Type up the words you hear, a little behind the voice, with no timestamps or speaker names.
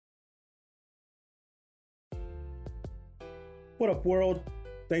What up, world?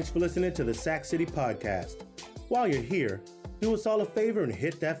 Thanks for listening to the Sac City Podcast. While you're here, do us all a favor and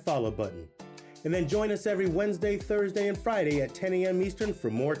hit that follow button. And then join us every Wednesday, Thursday, and Friday at 10 a.m. Eastern for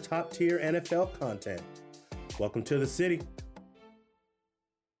more top-tier NFL content. Welcome to the city.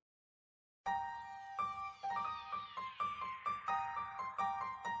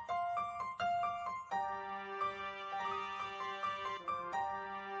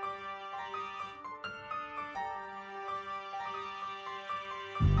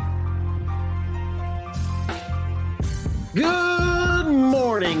 Good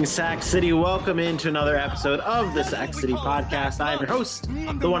morning, Sac City. Welcome into another episode of the Sac City Podcast. I am your host,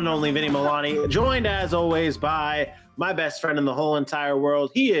 the one and only Vinny Milani, joined as always by my best friend in the whole entire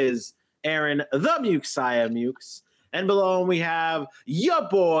world. He is Aaron, the Mukesiah Mukes. And below him we have your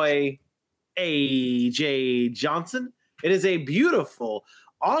boy, AJ Johnson. It is a beautiful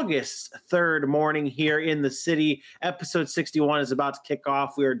August 3rd morning here in the city. Episode 61 is about to kick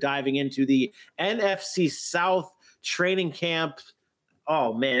off. We are diving into the NFC South training camp.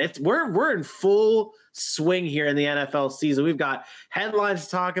 Oh man, we're in full swing here in the NFL season. We've got headlines to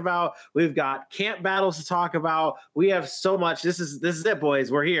talk about. We've got camp battles to talk about. We have so much. This is it,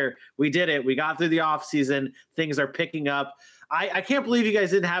 boys. We're here. We did it. We got through the off season. Things are picking up. I can't believe you guys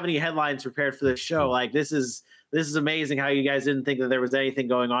didn't have any headlines prepared for this show. Like this is amazing how you guys didn't think that there was anything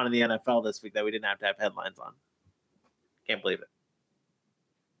going on in the NFL this week that we didn't have to have headlines on. Can't believe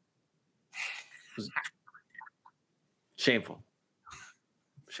it. Shameful.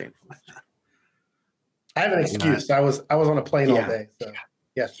 I have an excuse. I was on a plane all day. So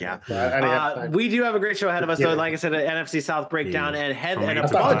yes. Yeah. So I didn't have time. We do have a great show ahead of us, though. Like I said, an NFC South breakdown and a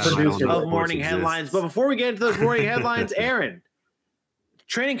bunch of morning headlines. But before we get into those morning headlines, Aaron,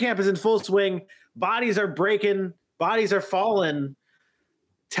 training camp is in full swing. Bodies are breaking. Bodies are falling.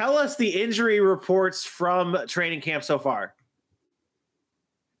 Tell us the injury reports from training camp so far.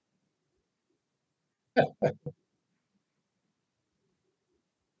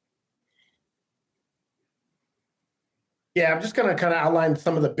 Yeah, I'm just going to kind of outline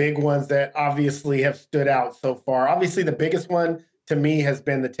some of the big ones that obviously have stood out so far. Obviously, the biggest one to me has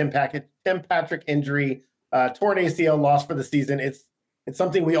been the Tim Patrick injury, torn ACL loss for the season. It's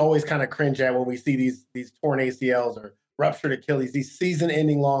something we always kind of cringe at when we see these torn ACLs or ruptured Achilles, these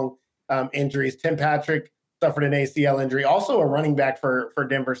season-ending long injuries. Tim Patrick suffered an ACL injury. Also, a running back for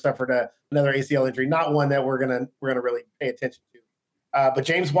Denver suffered another ACL injury. Not one that we're gonna really pay attention to. But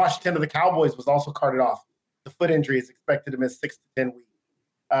James Washington of the Cowboys was also carted off. The foot injury is expected to miss 6 to 10 weeks.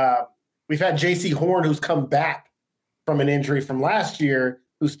 We've had J.C. Horn, who's come back from an injury from last year,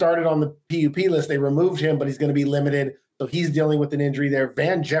 who started on the PUP list. They removed him, but he's going to be limited, so he's dealing with an injury there.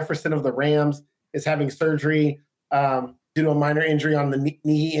 Van Jefferson of the Rams is having surgery due to a minor injury on the knee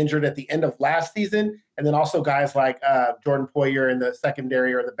he injured at the end of last season. And then also guys like Jordan Poyer in the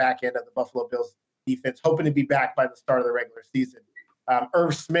secondary or the back end of the Buffalo Bills defense, hoping to be back by the start of the regular season.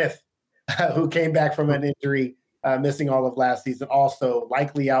 Irv Smith, who came back from an injury, missing all of last season, also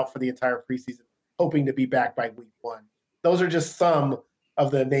likely out for the entire preseason, hoping to be back by week 1. Those are just some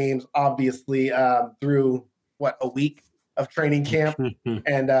of the names, obviously, through, a week of training camp.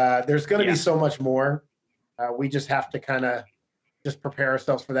 And there's going to be so much more. We just have to kind of just prepare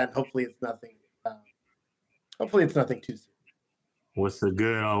ourselves for that. And hopefully it's nothing too soon. What's the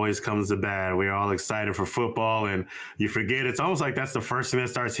good always comes the bad. We're all excited for football, and you forget it's almost like that's the first thing that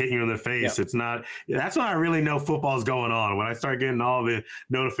starts hitting you in the face. Yep. It's not. That's when I really know football's going on. When I start getting all the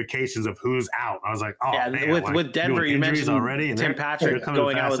notifications of who's out, I was like, oh, yeah. Man, with Denver, you mentioned already, and Tim Patrick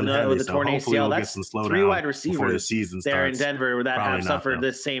going out with the torn ACL. That's 3 wide receivers the season there in Denver that have suffered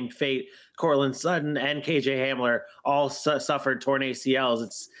this same fate. Cortland Sutton and KJ Hamler all suffered torn ACLs.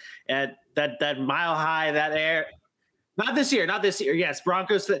 It's at that mile high, that air. Not this year. Yes,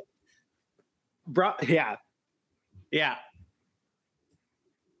 Broncos. Yeah.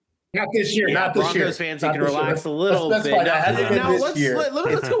 Not this year. Not this Broncos year. fans, you can relax a little bit. Now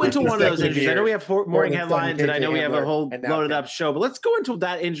let's go into one of those injuries. I know we have morning headlines, and I know we have a whole loaded up show, but let's go into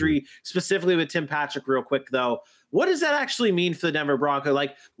that injury specifically with Tim Patrick real quick, though. What does that actually mean for the Denver Broncos?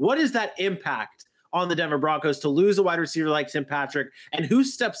 Like, what is that impact on the Denver Broncos to lose a wide receiver like Tim Patrick, and who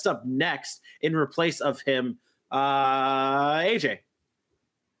steps up next in replace of him? AJ.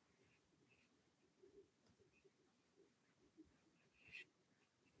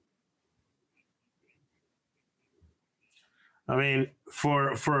 I mean,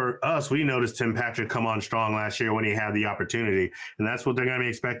 for us, we noticed Tim Patrick come on strong last year when he had the opportunity, and that's what they're going to be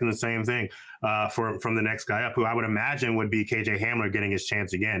expecting, the same thing from the next guy up, who I would imagine would be KJ Hamler getting his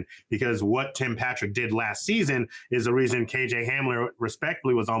chance again, because what Tim Patrick did last season is the reason KJ Hamler,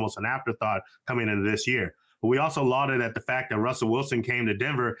 respectfully, was almost an afterthought coming into this year. but we also lauded at the fact that Russell Wilson came to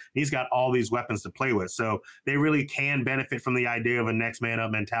Denver. He's got all these weapons to play with. So they really can benefit from the idea of a next man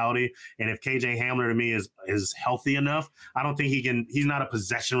up mentality. And if KJ Hamler to me is healthy enough, I don't think he's not a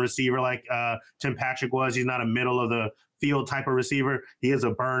possession receiver like Tim Patrick was. He's not a middle of the field type of receiver. He is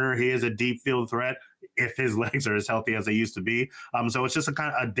a burner. He is a deep field threat if his legs are as healthy as they used to be. So it's just a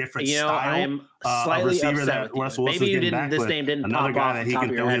kind of a different style I'm slightly of receiver upset that Russell Wilson's maybe you getting didn't. back. This name didn't another pop guy off that the he top can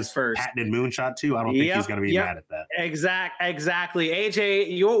of throw your his head first. patented moonshot to. I don't think he's going to be mad at that. Exactly.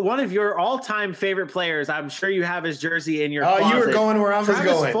 AJ, one of your all-time favorite players. I'm sure you have his jersey in your closet. You were going where I was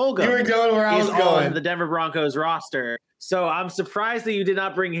going. Fulgham You were going where I was going. On the Denver Broncos roster. So I'm surprised that you did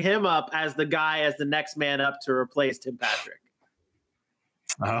not bring him up as the guy, as the next man up to replace Tim Patrick.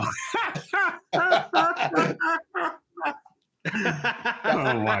 Oh. Oh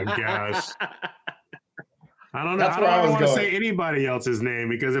my gosh. I don't know. I don't want to say anybody else's name,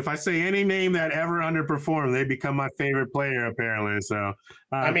 because if I say any name that ever underperformed, they become my favorite player apparently. So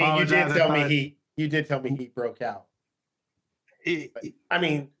I mean, you did tell me he broke out. It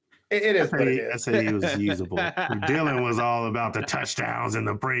is what it is. I said he was usable. Dylan was all about the touchdowns and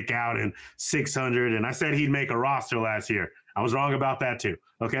the breakout and 600, and I said he'd make a roster last year. I was wrong about that too.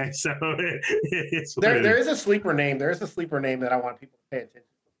 Okay, so there is a sleeper name. There is a sleeper name that I want people to pay attention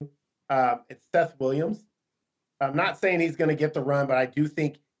to. It's Seth Williams. I'm not saying he's going to get the run, but I do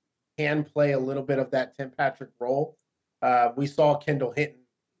think he can play a little bit of that Tim Patrick role. We saw Kendall Hinton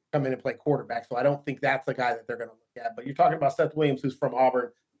come in and play quarterback, so I don't think that's the guy that they're going to look at. But you're talking about Seth Williams, who's from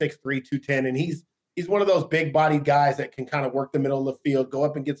Auburn, 6'3", 210, and he's one of those big-bodied guys that can kind of work the middle of the field, go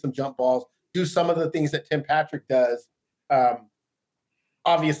up and get some jump balls, do some of the things that Tim Patrick does.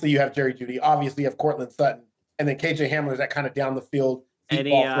 Obviously, you have Jerry Jeudy. Obviously, you have Cortland Sutton, and then KJ Hamler is that kind of down the field deep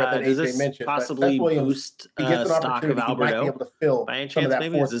ball threat that AJ mentioned. Possibly boost he gets an stock of opportunity, he might be able to fill by any some chance? of that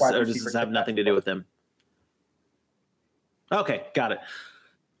Maybe does this have nothing to do with him? Okay, got it.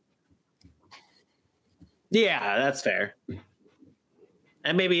 Yeah, that's fair.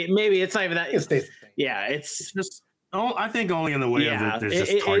 And maybe it's not even that. It stays the same. Yeah, it's just. Oh, I think only in the way of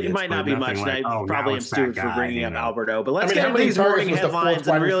it might not be much. Like, I probably am stupid for bringing up Alberto, but let's get into these morning headlines.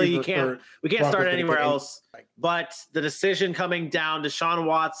 And really, we can't start anywhere else. But the decision coming down, Deshaun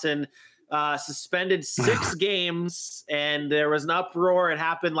Watson suspended 6 games, and there was an uproar. It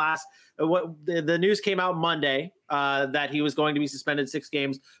happened the news came out Monday that he was going to be suspended 6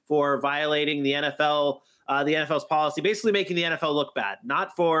 games for violating the NFL's policy, basically making the NFL look bad,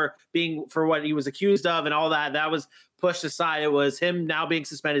 not for what he was accused of and all that. That was pushed aside. It was him now being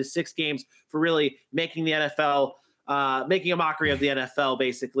suspended 6 games for really making the NFL, making a mockery of the NFL,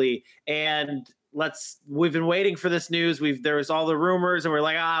 basically. And we've been waiting for this news. There was all the rumors, and we're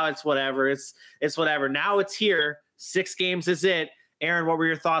like, it's whatever. It's whatever. Now it's here. 6 games is it. Aaron, what were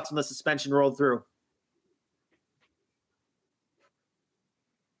your thoughts when the suspension rolled through?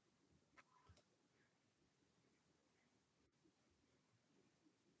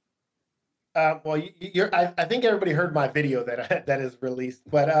 I think everybody heard my video that is released,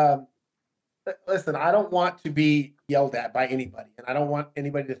 but listen, I don't want to be yelled at by anybody, and I don't want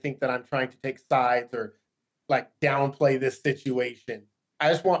anybody to think that I'm trying to take sides or like downplay this situation.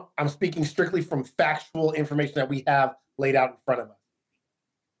 I'm speaking strictly from factual information that we have laid out in front of us.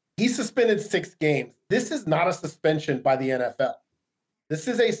 He suspended 6 games. This is not a suspension by the NFL. This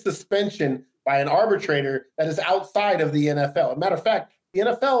is a suspension by an arbitrator that is outside of the NFL. As a matter of fact, the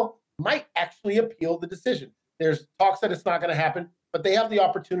NFL might actually appeal the decision. There's talks that it's not going to happen, but they have the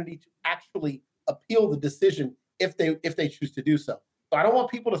opportunity to actually appeal the decision if they choose to do so. So I don't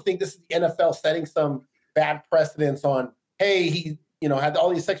want people to think this is the NFL setting some bad precedence on, hey, he had all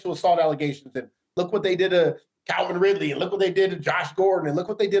these sexual assault allegations, and look what they did to Calvin Ridley, and look what they did to Josh Gordon, and look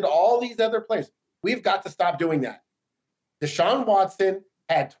what they did to all these other players. We've got to stop doing that. Deshaun Watson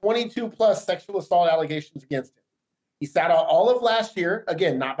had 22 plus sexual assault allegations against him. He sat out all of last year,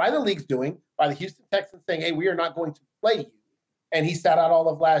 again, not by the league's doing, by the Houston Texans saying, hey, we are not going to play you. And he sat out all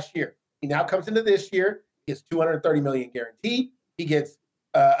of last year. He now comes into this year, he gets $230 million guaranteed. He gets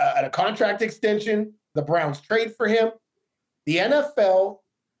a contract extension. The Browns trade for him. The NFL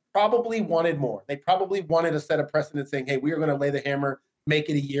probably wanted more. They probably wanted a set of precedent saying, hey, we are going to lay the hammer, make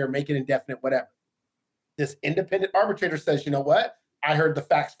it a year, make it indefinite, whatever. This independent arbitrator says, you know what? I heard the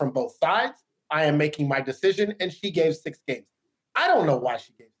facts from both sides. I am making my decision, and she gave 6 games. I don't know why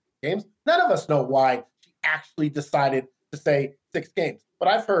she gave 6 games. None of us know why she actually decided to say 6 games. But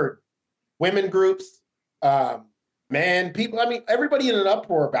I've heard women groups, people, everybody in an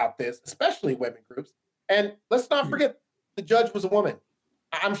uproar about this, especially women groups. And let's not forget, the judge was a woman.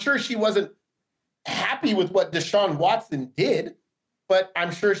 I'm sure she wasn't happy with what Deshaun Watson did, but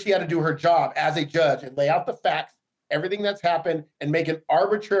I'm sure she had to do her job as a judge and lay out the facts, everything that's happened, and make an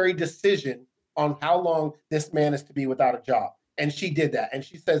arbitrary decision on how long this man is to be without a job. And she did that. And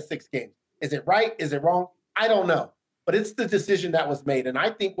she says 6 games. Is it right? Is it wrong? I don't know. But it's the decision that was made. And I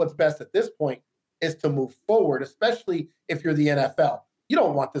think what's best at this point is to move forward, especially if you're the NFL. You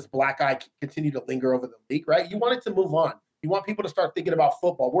don't want this black eye continue to linger over the league, right? You want it to move on. You want people to start thinking about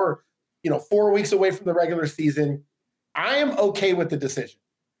football. We're, 4 weeks away from the regular season. I am okay with the decision.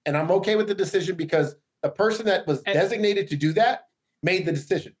 And I'm okay with the decision because the person that was designated to do that made the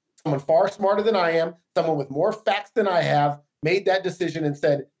decision. Someone far smarter than I am, someone with more facts than I have, made that decision and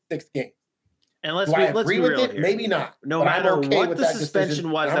said 6 games. And let's be real with it? Here. Maybe not. No matter what the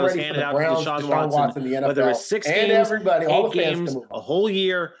suspension was that was handed out to Deshaun Watson, whether it was 6 games, 8 games, a whole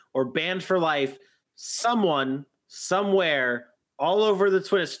year, or banned for life, someone, somewhere, all over the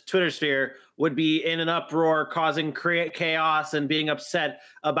Twitter sphere would be in an uproar, causing chaos and being upset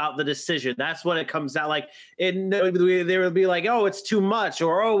about the decision. That's what it comes out like. They would be like, oh, it's too much,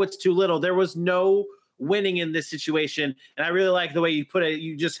 or oh, it's too little. There was no winning in this situation. And I really like the way you put it.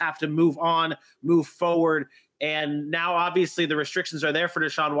 You just have to move on, move forward. And now obviously the restrictions are there for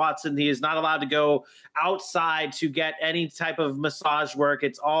Deshaun Watson. He is not allowed to go outside to get any type of massage work.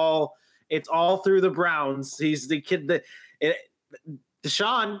 It's all through the Browns. He's the kid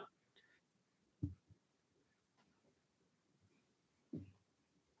Deshaun.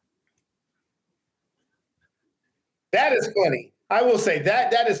 That is funny. I will say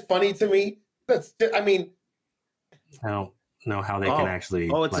that is funny to me. I don't know how they can actually.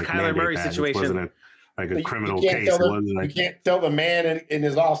 Oh, it's a Kyler Murray situation. It wasn't a criminal case. You can't tell the man in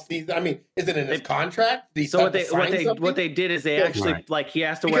his off season. I mean, is it in his contract? So what they did is they actually he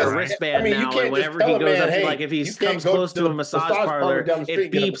has to wear a wristband now, and whenever he goes up, if he comes close to a massage parlor, it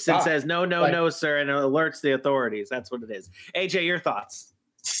beeps and says no, sir, and it alerts the authorities. That's what it is. AJ, your thoughts?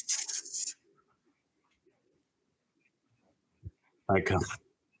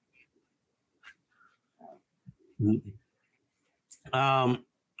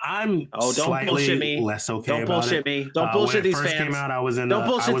 I'm slightly less okay don't about bullshit it. Me. Don't bullshit these fans. Came out, I was in don't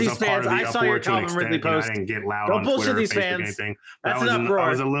bullshit these fans. I saw your Calvin Ridley post. I didn't get loud don't on bullshit Twitter, these Facebook, fans. That's an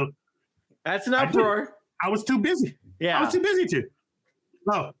uproar. That's an uproar. I was too busy. Yeah. I was too busy to.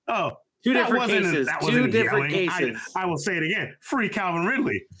 Two different cases. Two different cases. I will say it again. Free Calvin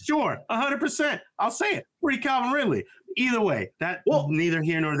Ridley. Sure. 100%. I'll say it. Free Calvin Ridley. Either way, neither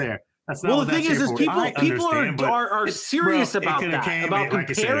here nor there. That's not the thing is people are serious about that. About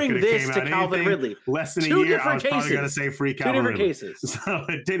comparing this to Calvin Ridley. Less than a year, I was probably going to say free Calvin Ridley. 2 different cases. So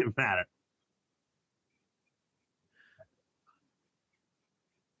it didn't matter.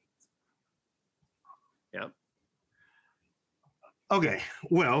 Yeah. Okay,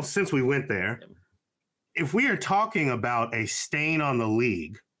 well, since we went there, if we are talking about a stain on the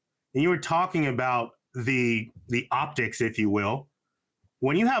league, and you were talking about the optics, if you will,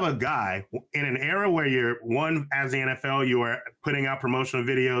 when you have a guy in an era where you're as the NFL, you are putting out promotional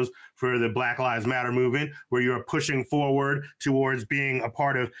videos for the Black Lives Matter movement, where you are pushing forward towards being a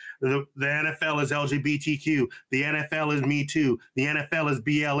part of the NFL is LGBTQ, the NFL is Me Too, the NFL is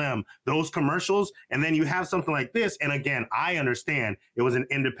BLM, those commercials. And then you have something like this. And again, I understand it was an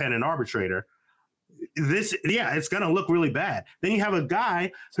independent arbitrator. It's going to look really bad. Then you have a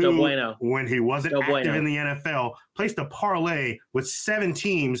guy who, when he wasn't active in the NFL, placed a parlay with 7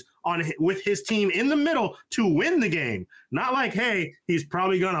 teams with his team in the middle to win the game. Not like, hey, he's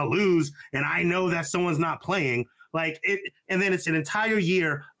probably going to lose, and I know that someone's not playing. And then it's an entire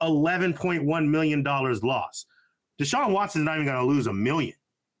year, $11.1 million loss. Deshaun Watson's not even going to lose $1 million.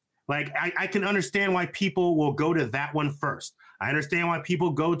 I can understand why people will go to that one first. I understand why people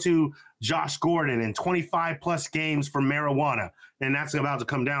go to Josh Gordon in 25 plus games for marijuana. And that's about to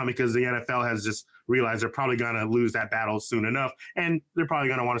come down because the NFL has just realized they're probably going to lose that battle soon enough. And they're probably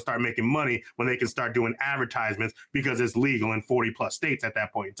going to want to start making money when they can start doing advertisements because it's legal in 40 plus states at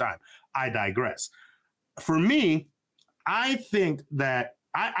that point in time. I digress. For me, I think that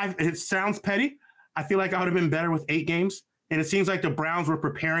it sounds petty. I feel like I would have been better with 8 games. And it seems like the Browns were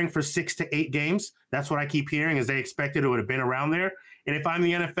preparing for 6 to 8 games. That's what I keep hearing, is they expected it would have been around there. And if I'm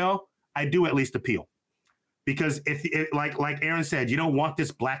the NFL, I do at least appeal. Because like Aaron said, you don't want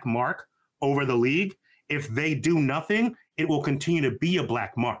this black mark over the league. If they do nothing, it will continue to be a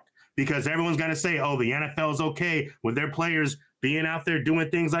black mark. Because everyone's going to say, oh, the NFL is okay with their players being out there doing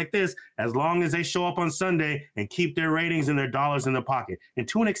things like this, as long as they show up on Sunday and keep their ratings and their dollars in their pocket. And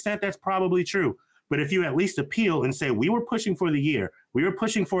to an extent, that's probably true. But if you at least appeal and say, we were pushing for the year, we were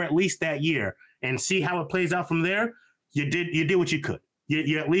pushing for at least that year, and see how it plays out from there, you did what you could.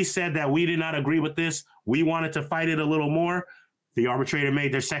 You at least said that we did not agree with this. We wanted to fight it a little more. The arbitrator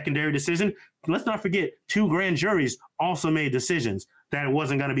made their secondary decision. Let's not forget, 2 grand juries also made decisions that it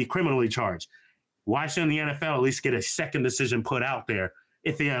wasn't going to be criminally charged. Why shouldn't the NFL at least get a second decision put out there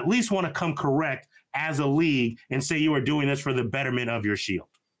if they at least want to come correct as a league and say you are doing this for the betterment of your shield?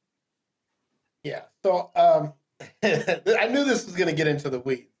 Yeah. So I knew this was going to get into the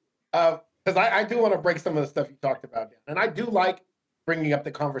weeds because I do want to break some of the stuff you talked about down. And I do like bringing up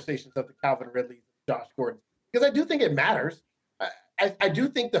the conversations of the Calvin Ridleys, Josh Gordon, because I do think it matters. I do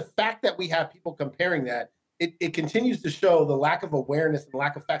think the fact that we have people comparing that, it continues to show the lack of awareness and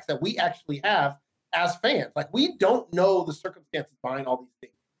lack of facts that we actually have as fans. Like, we don't know the circumstances behind all these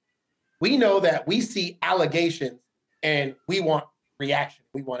things. We know that we see allegations and we want reaction.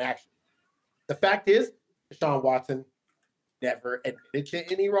 We want action. The fact is, Deshaun Watson never admitted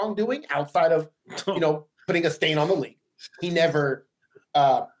to any wrongdoing outside of, putting a stain on the league. He never,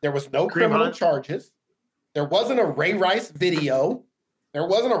 there was no criminal charges. There wasn't a Ray Rice video. There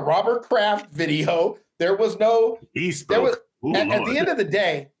wasn't a Robert Kraft video. There was no. He spoke. At the end of the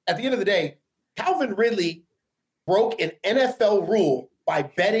day, Calvin Ridley broke an NFL rule by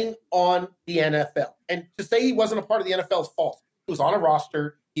betting on the NFL. And to say he wasn't a part of the NFL is false. He was on a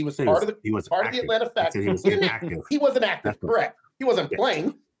roster. He was part of the Atlanta Falcons. He wasn't active, correct. He wasn't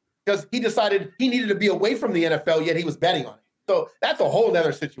playing because he decided he needed to be away from the NFL, yet he was betting on it. So that's a whole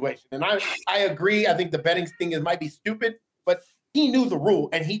other situation. And I agree. I think the betting thing might be stupid, but he knew the rule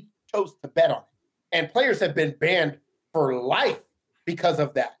and he chose to bet on it. And players have been banned for life because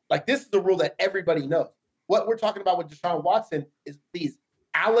of that. Like, this is the rule that everybody knows. What we're talking about with Deshaun Watson is these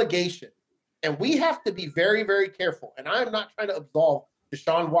allegations. And we have to be very, very careful. And I'm not trying to absolve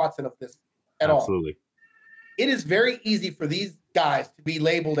Deshaun Watson of this at all. Absolutely. It is very easy for these guys to be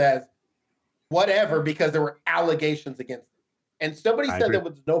labeled as whatever because there were allegations against them. And somebody said there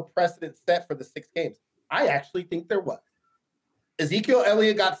was no precedent set for the 6 games. I actually think there was. Ezekiel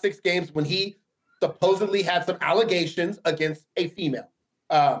Elliott got 6 games when he supposedly had some allegations against a female.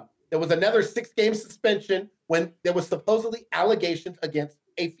 There was another 6-game suspension when there was supposedly allegations against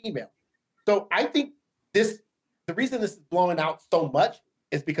a female. So I think the reason this is blowing out so much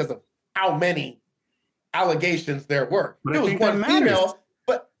is because of how many allegations there were. But it was one female,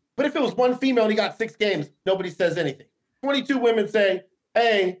 but if it was one female and he got 6 games, nobody says anything. 22 women say,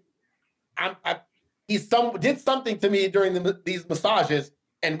 "Hey, he did something to me during these massages,"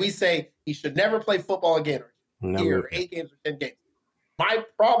 and we say he should never play football again, or 8 games or 10 games. My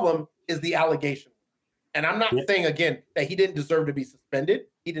problem is the allegation. And I'm not saying, again, that he didn't deserve to be suspended.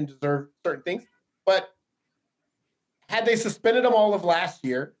 He didn't deserve certain things. But had they suspended him all of last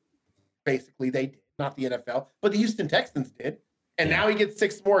year, basically they did, not the NFL, but the Houston Texans did. And now he gets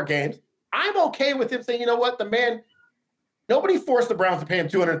 6 more games. I'm okay with him saying, you know what, the man, nobody forced the Browns to pay him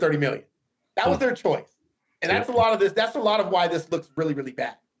 $230 million. That was their choice. And that's a lot of this. That's a lot of why this looks really, really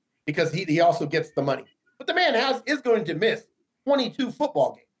bad, because he also gets the money. But the man is going to miss 22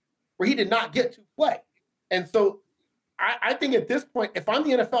 football games where he did not get to play. And so I think at this point, if I'm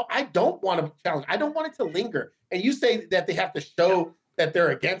the NFL, I don't want to challenge. I don't want it to linger. And you say that they have to show that they're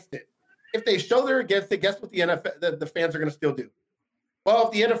against it. If they show they're against it, guess what the NFL, the fans are going to still do? Well,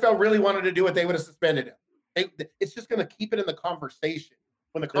 if the NFL really wanted to do it, they would have suspended him. It's just going to keep it in the conversation.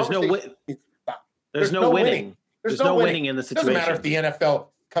 When the conversation There's no winning. There's no winning in the situation. It doesn't matter if the NFL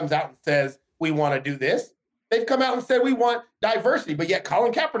comes out and says, we want to do this. They've come out and said, we want diversity, but yet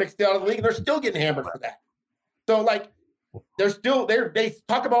Colin Kaepernick's still out of the league, and they're still getting hammered for that. So, like, they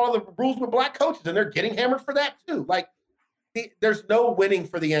talk about all the rules with black coaches, and they're getting hammered for that too. Like, there's no winning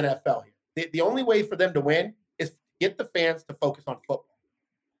for the NFL here. The only way for them to win is to get the fans to focus on football.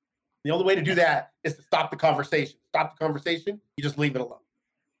 The only way to do that is to stop the conversation. Stop the conversation, you just leave it alone.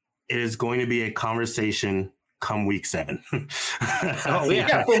 It is going to be a conversation come week 7.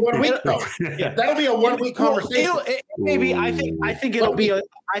 Yeah, for 1 week though. Yeah, that'll be a 1 week conversation. Maybe I think it'll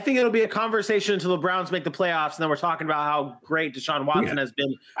be a conversation until the Browns make the playoffs, and then we're talking about how great Deshaun Watson has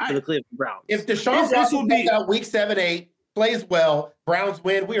been for the Cleveland Browns. If Deshaun Watson comes out week 7, 8, plays well, Browns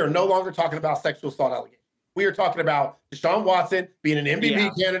win, we are no longer talking about sexual assault allegations. We are talking about Deshaun Watson being an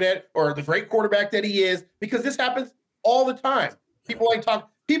MVP candidate or the great quarterback that he is, because this happens all the time. People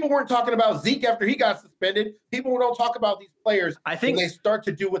weren't talking about Zeke after he got suspended. People don't talk about these players when they start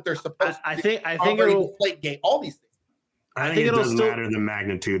to do what they're supposed to do. I think it'll Deflate game, all these things. I think it does matter the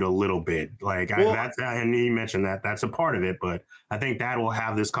magnitude a little bit. And you mentioned that's a part of it, but I think that will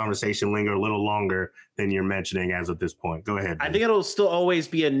have this conversation linger a little longer than you're mentioning as of this point. Go ahead, Ben. I think it'll still always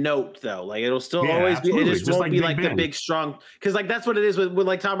be a note, though. Like, it'll still always absolutely. Be. It just won't be like the big strong, because like that's what it is with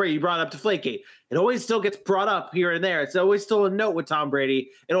like Tom Brady. You brought up Deflategate. It always still gets brought up here and there. It's always still a note with Tom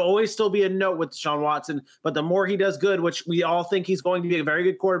Brady. It'll always still be a note with Deshaun Watson. But the more he does good, which we all think he's going to be a very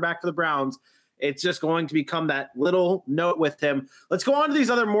good quarterback for the Browns, it's just going to become that little note with him. Let's go on to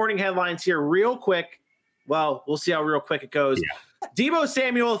these other morning headlines here real quick. Well, we'll see how real quick it goes. Yeah. Deebo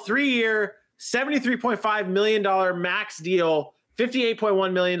Samuel, 3-year, $73.5 million max deal,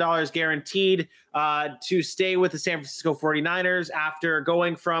 $58.1 million guaranteed to stay with the San Francisco 49ers after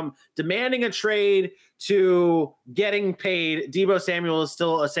going from demanding a trade to getting paid. Deebo Samuel is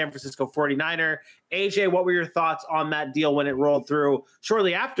still a San Francisco 49er. AJ, what were your thoughts on that deal when it rolled through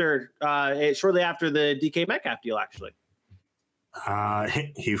shortly after the DK Metcalf deal, actually?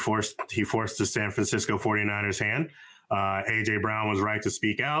 He forced the San Francisco 49ers hand. AJ Brown was right to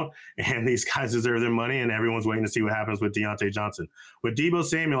speak out, and these guys deserve their money, and everyone's waiting to see what happens with Deontay Johnson. With Deebo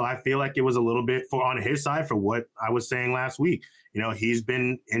Samuel, I feel like it was a little bit on his side for what I was saying last week. You know, he's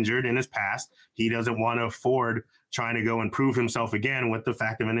been injured in his past. He doesn't want to afford trying to go and prove himself again with the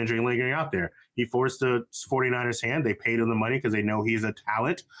fact of an injury lingering out there. He forced the 49ers hand. They paid him the money because they know he's a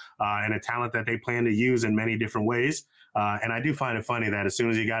talent and a talent that they plan to use in many different ways. And I do find it funny that as soon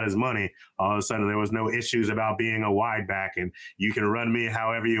as he got his money, all of a sudden there was no issues about being a wide back and you can run me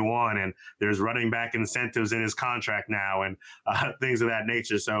however you want. And there's running back incentives in his contract now and things of that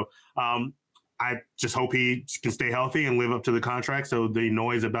nature. So I just hope he can stay healthy and live up to the contract. So the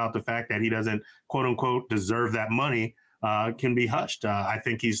noise about the fact that he doesn't, quote unquote, deserve that money can be hushed. I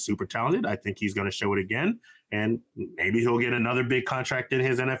think he's super talented. I think he's going to show it again. And maybe he'll get another big contract in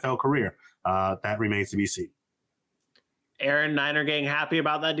his NFL career. That remains to be seen. Aaron, Niner gang happy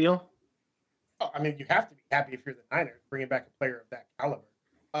about that deal? Oh, I mean, you have to be happy if you're the Niners bringing back a player of that caliber.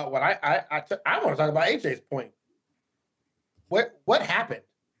 What I want to talk about AJ's point. What happened?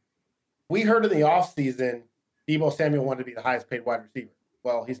 We heard in the offseason, Deebo Samuel wanted to be the highest paid wide receiver.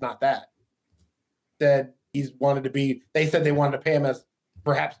 Well, he's not that. They said they wanted to pay him as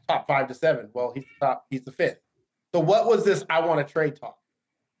perhaps top 5 to 7. Well, he's the 5th. So what was this I want to trade talk?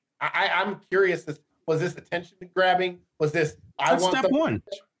 I'm curious, was this attention grabbing? Was this step one?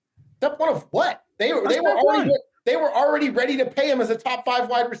 Step one of what? They were already ready to pay him as a top 5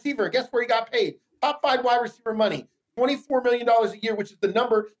 wide receiver. Guess where he got paid? Top 5 wide receiver money. $24 million a year, which is the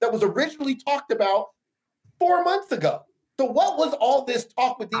number that was originally talked about 4 months ago. So what was all this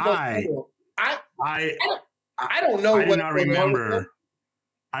talk with Deebo Samuel? I don't know. I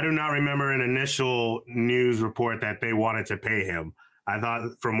do not remember an initial news report that they wanted to pay him. I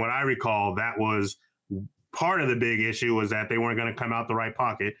thought, from what I recall, that was part of the big issue was that they weren't going to come out the right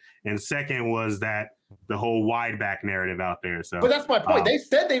pocket. And second was that the whole wide back narrative out there. So, but that's my point. They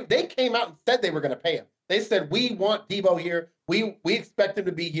said they came out and said they were going to pay him. They said, we want Deebo here. We expect him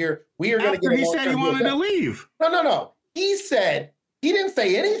to be here. We are going to get him. He said he wanted to leave. No. He said, he didn't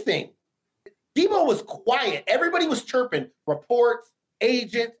say anything. Deebo was quiet. Everybody was chirping. Reports,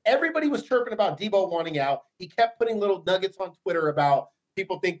 agents, everybody was chirping about Deebo wanting out. He kept putting little nuggets on Twitter about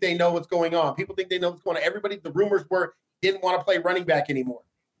people think they know what's going on. People think they know what's going on. The rumors were he didn't want to play running back anymore.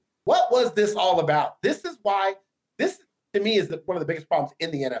 What was this all about? This is why, this to me is one of the biggest problems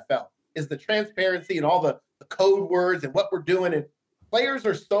in the NFL, is the transparency and all the code words and what we're doing. And players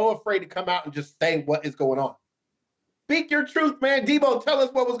are so afraid to come out and just say what is going on. Speak your truth, man. Deebo, tell us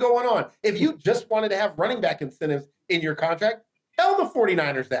what was going on. If you just wanted to have running back incentives in your contract, tell the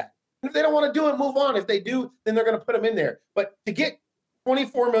 49ers that. And if they don't want to do it, move on. If they do, then they're going to put them in there. But to get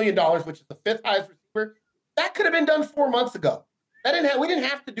 $24 million, which is the 5th highest receiver, that could have been done 4 months ago. We didn't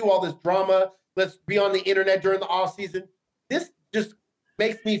have to do all this drama. Let's be on the internet during the offseason. This just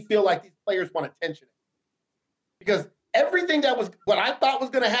makes me feel like these players want attention. Because everything that was what I thought was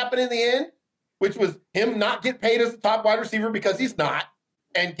going to happen in the end, which was him not get paid as a top wide receiver because he's not,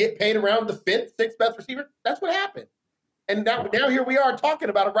 and get paid around the 5th, 6th best receiver, that's what happened. And now here we are talking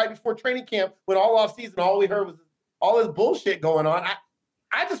about it right before training camp when all offseason, all we heard was all this bullshit going on.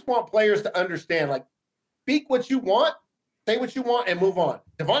 I just want players to understand, like, speak what you want, say what you want, and move on.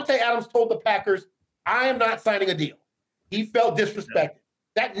 Devontae Adams told the Packers, I am not signing a deal. He felt disrespected.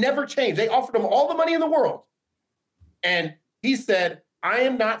 That never changed. They offered him all the money in the world. And he said, I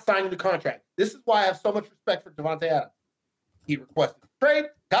am not signing the contract. This is why I have so much respect for Devontae Adams. He requested a trade,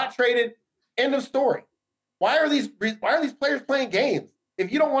 got traded, end of story. Why are these players playing games?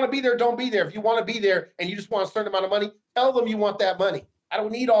 If you don't want to be there, don't be there. If you want to be there and you just want a certain amount of money, tell them you want that money. I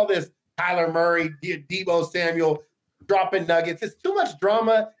don't need all this Kyler Murray, Deebo Samuel, dropping nuggets. It's too much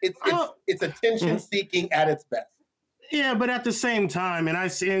drama. It's attention seeking at its best. Yeah, but at the same time, and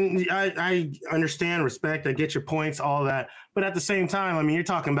I understand, respect, I get your points, all that. But at the same time, I mean, you're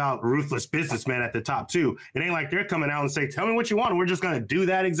talking about ruthless businessmen at the top too. It ain't like they're coming out and say, "Tell me what you want." We're just going to do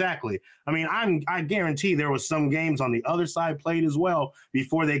that exactly. I mean, I guarantee there was some games on the other side played as well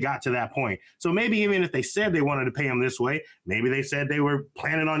before they got to that point. So maybe even if they said they wanted to pay him this way, maybe they said they were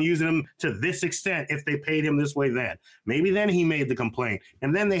planning on using him to this extent if they paid him this way then. Maybe then he made the complaint,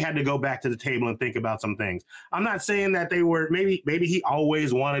 and then they had to go back to the table and think about some things. I'm not saying that they were maybe he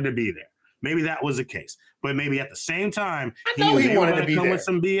always wanted to be there. Maybe that was the case. But maybe at the same time, he wanted to come with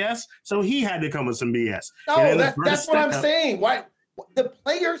some BS, so he had to come with some BS. No, that's what I'm saying. Why the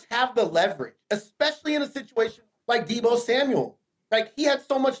players have the leverage, especially in a situation like Deebo Samuel. Like, he had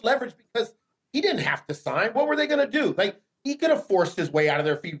so much leverage because he didn't have to sign. What were they going to do? Like, he could have forced his way out of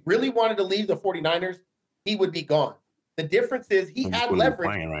there. If he really wanted to leave the 49ers, he would be gone. The difference is he had leverage.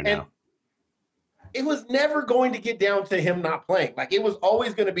 Right and now. It was never going to get down to him not playing. Like, it was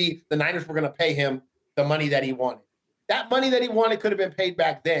always going to be the Niners were going to pay him the money that he wanted. That money that he wanted could have been paid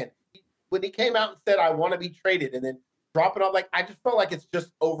back then. When he came out and said, "I want to be traded," and then drop it off, like, I just felt like it's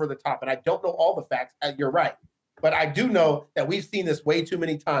just over the top. And I don't know all the facts. You're right. But I do know that we've seen this way too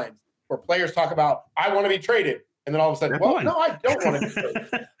many times where players talk about, "I want to be traded." And then all of a sudden, no, I don't want to be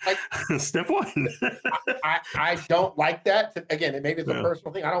traded. Like, Step one. I don't like that. Again, maybe it's a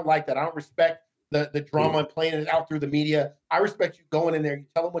personal thing. I don't like that. I don't respect the drama and playing it out through the media. I respect you going in there, you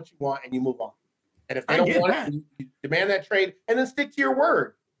tell them what you want, and you move on. And if they don't want it, you demand that trade, and then stick to your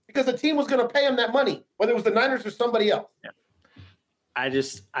word. Because the team was going to pay him that money, whether it was the Niners or somebody else. Yeah. I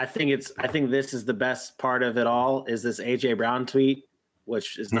think this is the best part of it all is this AJ Brown tweet,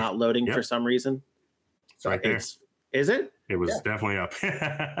 which is not loading for some reason. It's right there. Is it? It was definitely up.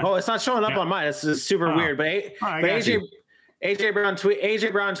 Oh, it's not showing up on mine. It's just super weird. But AJ Brown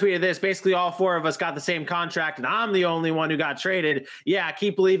tweeted this. Basically, all four of us got the same contract, and I'm the only one who got traded. Yeah, I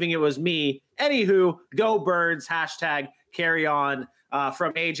keep believing it was me. Anywho, go Birds. # carry on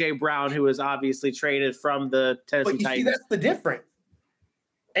from AJ Brown, who was obviously traded from the Tennessee Titans. See, that's the difference.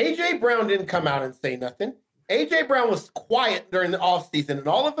 AJ Brown didn't come out and say nothing. AJ Brown was quiet during the offseason, and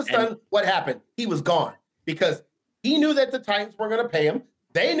all of a sudden, what happened? He was gone because he knew that the Titans weren't going to pay him.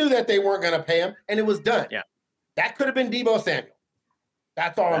 They knew that they weren't going to pay him, and it was done. Yeah. That could have been Deebo Samuel.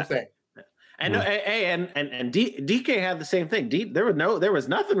 That's all I'm saying. And DK had the same thing. There was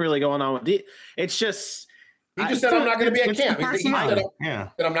nothing really going on with D. It's just he just said I'm not going to be at camp. He said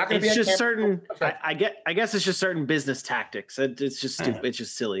I'm not going to be at camp. It's just certain. I guess it's just certain business tactics. It's just stupid. It's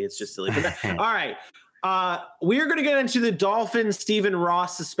just silly. It's just silly. All right. We are going to get into the Dolphins Stephen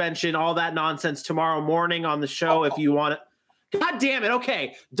Ross suspension, all that nonsense tomorrow morning on the show. If you want it. God damn it.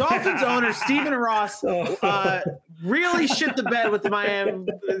 Okay. Dolphins owner Stephen Ross really shit the bed with the Miami.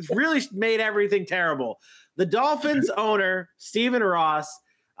 Really made everything terrible. The Dolphins owner Stephen Ross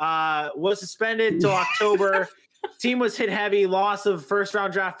was suspended till October. Team was hit heavy. Loss of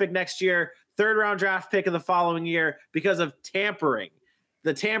first-round draft pick next year. Third-round draft pick of the following year because of tampering.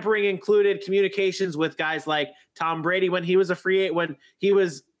 The tampering included communications with guys like Tom Brady when he was when he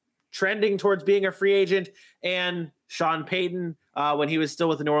was trending towards being a free agent, and Sean Payton when he was still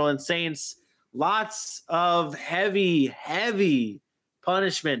with the New Orleans Saints. Lots of heavy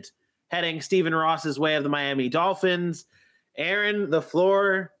punishment heading Stephen Ross's way of the Miami Dolphins. Aaron, the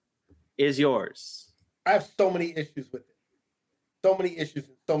floor is yours. I have so many issues with it. So many issues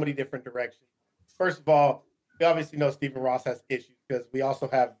in so many different directions. First of all, we obviously know Stephen Ross has issues because we also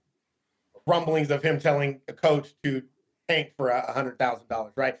have rumblings of him telling a coach to tank for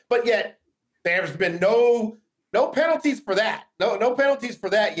 $100,000, right? But yet there's been no penalties for that. No penalties for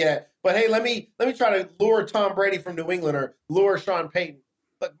that yet. But hey, let me try to lure Tom Brady from New England or lure Sean Payton.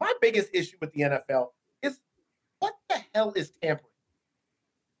 But my biggest issue with the NFL is what the hell is tampering?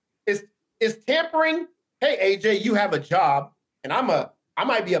 Is tampering, hey AJ, you have a job and I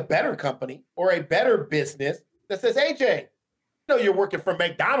might be a better company or a better business that says, AJ, I know you're working for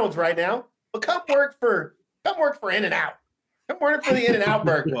McDonald's right now, but come work for In-N-Out. Come work for the In-N-Out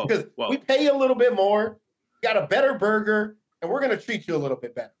burger because we pay you a little bit more, you got a better burger, and we're going to treat you a little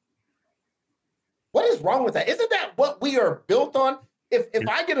bit better. What is wrong with that? Isn't that what we are built on? If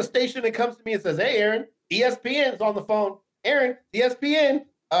I get a station that comes to me and says, hey, Aaron, ESPN is on the phone. Aaron, ESPN,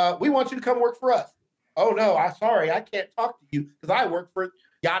 we want you to come work for us. Oh, no, I'm sorry. I can't talk to you because I work for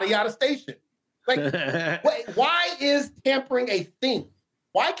yada, yada station. Like, why is tampering a thing?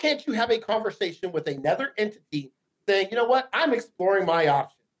 Why can't you have a conversation with another entity saying, you know what, I'm exploring my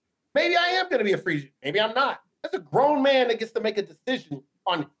options. Maybe I am going to be a free agent. Maybe I'm not. That's a grown man that gets to make a decision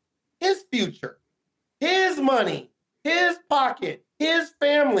on his future, his money, his pocket, his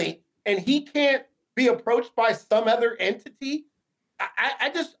family, and he can't be approached by some other entity.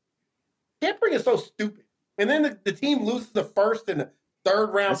 I just, tampering is so stupid. And then the team loses the first and the third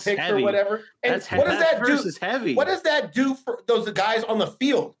round That's picks heavy. or whatever. And That's what does that do? is heavy. What does that do for those guys on the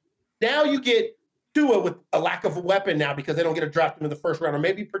field? Now you get Tua with a lack of a weapon now because they don't get a draft into the first round, or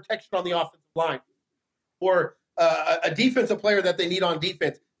maybe protection on the offensive line, or a defensive player that they need on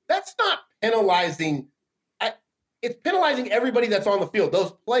defense. That's not penalizing. It's penalizing everybody that's on the field,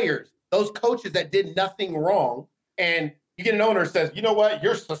 those players, those coaches that did nothing wrong. And you get an owner who says, you know what,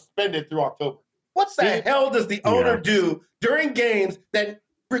 you're suspended through October. What the hell does the owner do during games that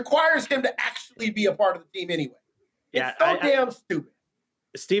requires him to actually be a part of the team anyway? It's so damn stupid.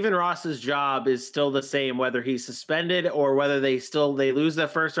 Stephen Ross's job is still the same, whether he's suspended or whether they lose their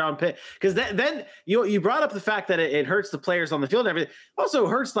first round pick. Because then you brought up the fact that it hurts the players on the field and everything. Also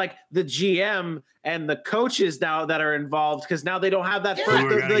hurts like the GM and the coaches now that are involved because now they don't have that. Who are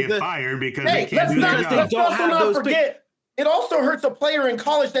going to get fired because they can't do their job. Let's also not forget. It also hurts a player in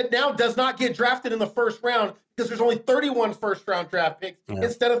college that now does not get drafted in the first round because there's only 31 first round draft picks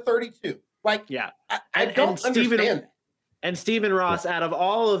instead of 32. Like, I don't understand that. And Stephen Ross, out of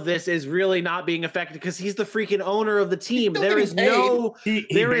all of this, is really not being affected because he's the freaking owner of the team. There is no, he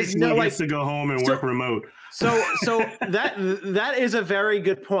gets to go home and work remote. So that is a very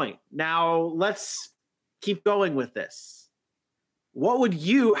good point. Now let's keep going with this. How would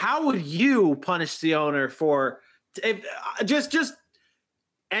you punish the owner for? Just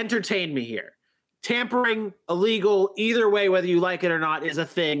entertain me here. Tampering, illegal, either way, whether you like it or not, is a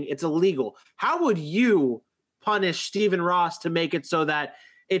thing. It's illegal. How would you punish Stephen Ross to make it so that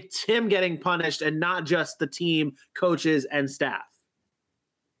it's him getting punished and not just the team, coaches, and staff?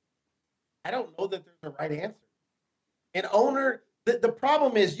 I don't know that there's a right answer. An owner, the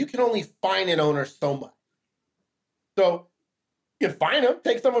problem is you can only fine an owner so much. So you can fine him,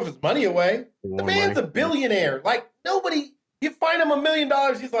 take some of his money away. The man's a billionaire. Like, nobody, you fine him $1 million,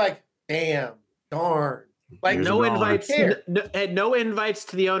 he's like, damn, darn. Like, no invites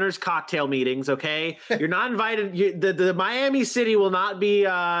to the owner's cocktail meetings. Okay, you're not invited. The Miami City will not be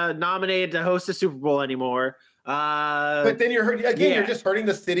nominated to host a Super Bowl anymore. But then you're just hurting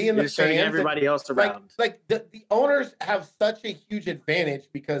the city and the fans, hurting everybody else around. Like the owners have such a huge advantage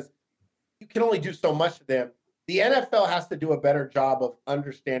because you can only do so much to them. The NFL has to do a better job of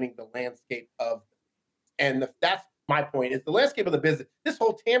understanding the landscape of, and that's my point. Is the landscape of the business. This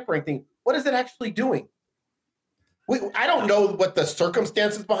whole tampering thing. What is it actually doing? I don't know what the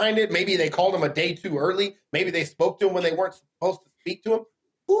circumstances behind it. Maybe they called him a day too early. Maybe they spoke to him when they weren't supposed to speak to him.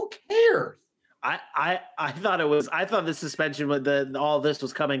 Who cares? I thought the suspension with all this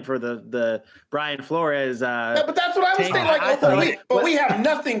was coming for the Brian Flores. But that's what I was saying. We have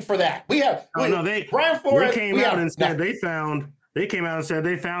nothing for that. Brian Flores. They came out and said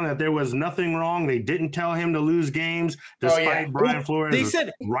they found that there was nothing wrong. They didn't tell him to lose games, despite Brian Flores. They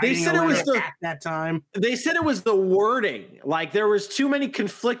said it was at that time. They said it was the wording. Like there was too many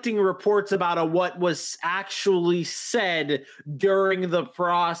conflicting reports about what was actually said during the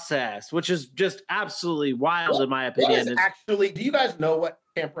process, which is just absolutely wild in my opinion. Do you guys know what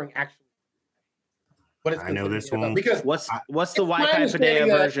tampering actually? What is I know this one because what's the Wi-Fi Padea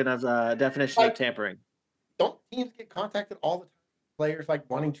version of the definition of tampering? Don't teams get contacted all the time? Players like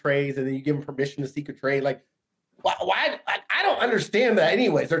wanting trades, and then you give them permission to seek a trade. Like, why? I don't understand that.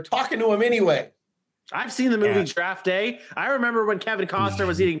 Anyways, they're talking to him anyway. I've seen the movie Draft Day. I remember when Kevin Costner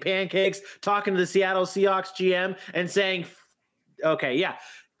was eating pancakes, talking to the Seattle Seahawks GM, and saying, "Okay, yeah,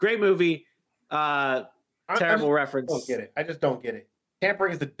 great movie." Terrible reference. I don't get it. I just don't get it.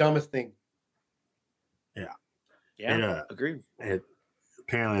 Tampering is the dumbest thing. Yeah, agree.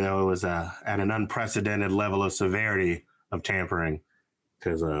 Apparently, though, it was at an unprecedented level of severity of tampering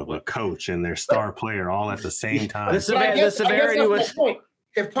because of a coach and their star player all at the same time. The severity was.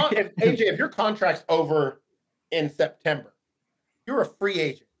 If your contract's over in September, you're a free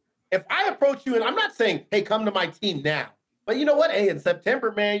agent. If I approach you and I'm not saying, hey, come to my team now, but you know what? Hey, in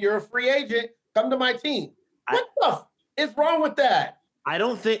September, man, you're a free agent. Come to my team. What the f is wrong with that? I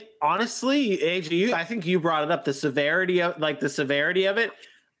don't think, honestly, AJ, I think you brought it up, the severity of it.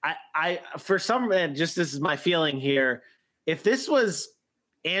 For some, and just this is my feeling here. If this was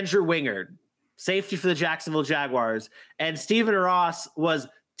Andrew Wingard, safety for the Jacksonville Jaguars, and Stephen Ross was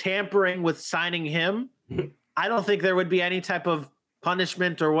tampering with signing him, I don't think there would be any type of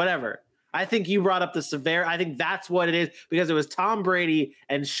punishment or whatever. I think you brought up the severe. I think that's what it is because it was Tom Brady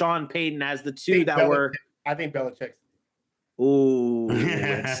and Sean Payton as the two that were. I think Belichick. Ooh.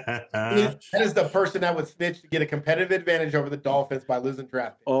 That is the person that would snitch to get a competitive advantage over the Dolphins by losing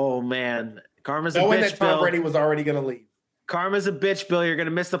draft picks. Oh, man. Karma's a Knowing bitch, that Tom Bill. Brady was already going to leave. Karma's a bitch, Bill. You're going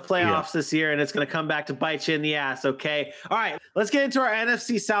to miss the playoffs this year, and it's going to come back to bite you in the ass, okay? All right, let's get into our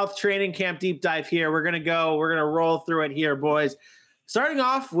NFC South training camp deep dive here. We're going to roll through it here, boys. Starting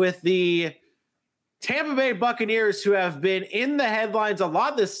off with the Tampa Bay Buccaneers, who have been in the headlines a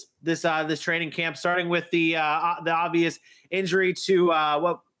lot this training camp, starting with the obvious injury to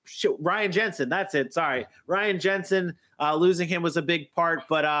Ryan Jensen. That's it. Sorry. Ryan Jensen, losing him was a big part,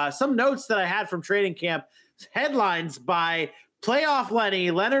 but some notes that I had from training camp, headlines by Playoff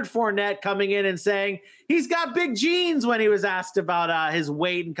Leonard Fournette coming in and saying he's got big jeans when he was asked about his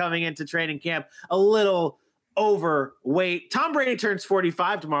weight and coming into training camp a little overweight. Tom Brady turns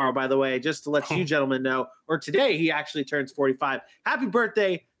 45 tomorrow, by the way, just to let you gentlemen know, or today he actually turns 45. Happy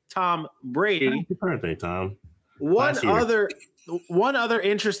birthday, Tom Brady. Happy birthday, Tom. One other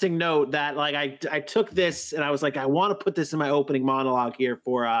interesting note that I took this and I was like, I want to put this in my opening monologue here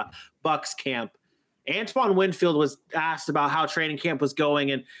for Bucks camp. Antoine Winfield was asked about how training camp was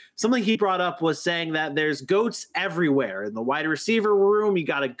going, and something he brought up was saying that there's goats everywhere in the wide receiver room. You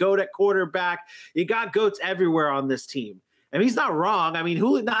got a goat at quarterback. You got goats everywhere on this team. And he's not wrong. I mean,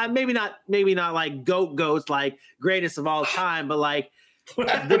 maybe not like goats, like greatest of all time, but like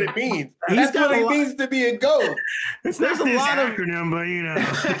that's what it means. That's what it means to be a goat. There's a lot of acronym, but you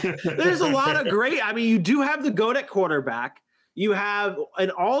know, there's a lot of great. I mean, you do have the goat at quarterback. You have an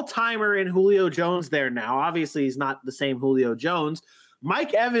all-timer in Julio Jones there now. Obviously, he's not the same Julio Jones.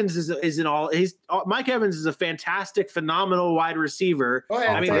 Mike Evans is Mike Evans is a fantastic, phenomenal wide receiver. Go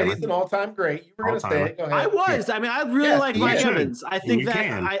ahead. I mean, he's an all-time great. You were going to say it. Go ahead. I was. I mean, I really like Mike Evans. I think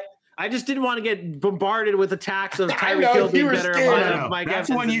I just didn't want to get bombarded with attacks of Tyreek Hill being better of Mike Evans.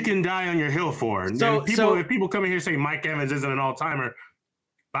 That's one you can die on your hill for. If people come in here saying Mike Evans isn't an all-timer,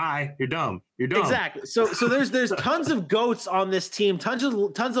 bye. You're dumb. Exactly. So there's tons of goats on this team, tons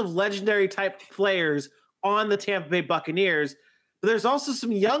of legendary type players on the Tampa Bay Buccaneers. But there's also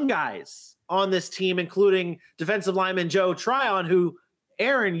some young guys on this team, including defensive lineman Joe Tryon, who,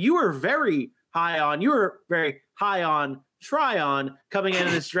 Aaron, you were very high on. You were very high on Tryon coming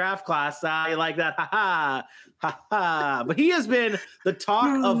into this draft class. I like that. Ha ha. But he has been the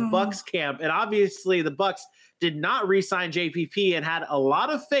talk of Bucks camp, and obviously the Bucks did not re-sign JPP and had a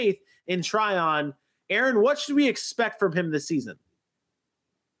lot of faith in Tryon. Aaron, what should we expect from him this season?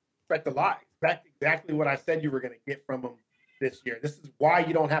 Expect a lot. Expect exactly what I said you were going to get from him this year. This is why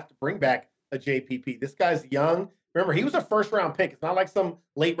you don't have to bring back a JPP. This guy's young. Remember, he was a first-round pick. It's not like some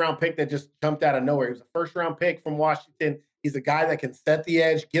late-round pick that just jumped out of nowhere. He was a first-round pick from Washington. He's a guy that can set the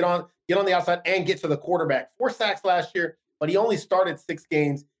edge, get on the outside, and get to the quarterback. 4 sacks last year, but he only started 6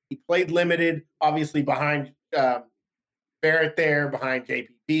 games. He played limited, obviously behind Barrett there, behind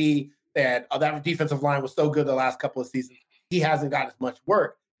JPP. That defensive line was so good the last couple of seasons. He hasn't got as much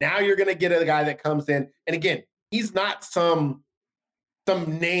work. Now you're going to get a guy that comes in, and again, he's not some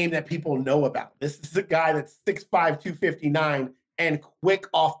name that people know about. This is a guy that's 6'5", 259, and quick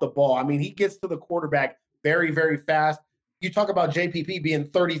off the ball. I mean, he gets to the quarterback very, very fast. You talk about JPP being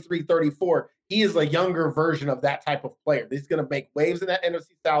 33, 34. He is a younger version of that type of player. He's going to make waves in that NFC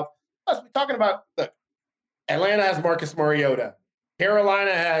South. Plus, we're talking about, look, Atlanta has Marcus Mariota.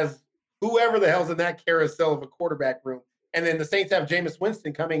 Carolina has whoever the hell's in that carousel of a quarterback room. And then the Saints have Jameis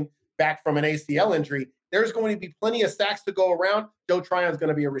Winston coming back from an ACL injury. There's going to be plenty of sacks to go around. Joe Tryon's going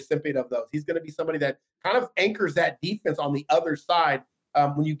to be a recipient of those. He's going to be somebody that kind of anchors that defense on the other side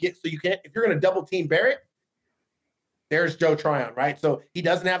if you're going to double team Barrett, there's Joe Tryon, right? So he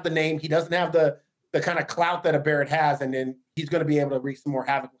doesn't have the name. He doesn't have the kind of clout that a Barrett has, and then he's going to be able to wreak some more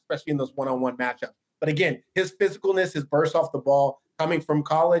havoc, especially in those one-on-one matchups. But again, his physicalness, his burst off the ball, coming from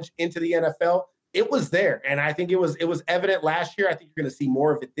college into the NFL, it was there. And I think it was evident last year. I think you're going to see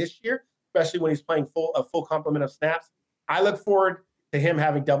more of it this year, especially when he's playing a full complement of snaps. I look forward to him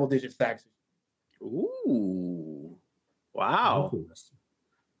having double-digit sacks. Ooh. Wow.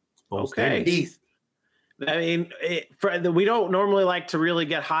 Okay. Beast. I mean, we don't normally like to really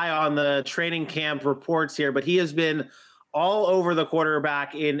get high on the training camp reports here, but he has been all over the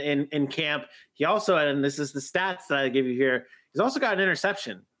quarterback in camp. He also, and this is the stats that I give you here, he's also got an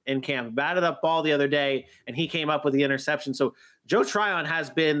interception in camp. Batted up ball the other day, and he came up with the interception. So Joe Tryon has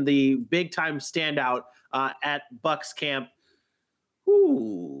been the big-time standout at Bucks camp.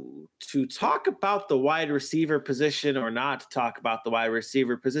 Ooh, to talk about the wide receiver position or not to talk about the wide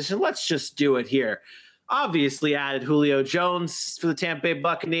receiver position, let's just do it here. Obviously added Julio Jones for the Tampa Bay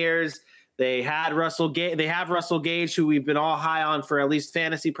Buccaneers. They had Russell Gage. They have Russell Gage, who we've been all high on for at least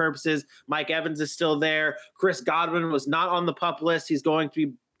fantasy purposes. Mike Evans is still there. Chris Godwin was not on the PUP list. He's going to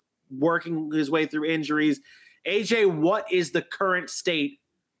be working his way through injuries. AJ, what is the current state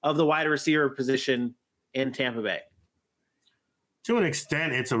of the wide receiver position in Tampa Bay? To an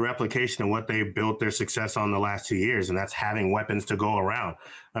extent, it's a replication of what they built their success on the last 2 years, and that's having weapons to go around.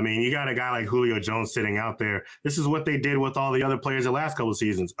 I mean, you got a guy like Julio Jones sitting out there. This is what they did with all the other players the last couple of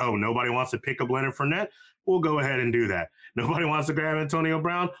seasons. Oh, nobody wants to pick up Leonard Fournette? We'll go ahead and do that. Nobody wants to grab Antonio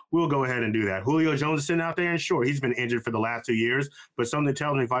Brown? We'll go ahead and do that. Julio Jones is sitting out there, and sure, he's been injured for the last 2 years, but something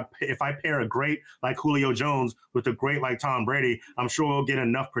tells me if I pair a great like Julio Jones with a great like Tom Brady, I'm sure we'll get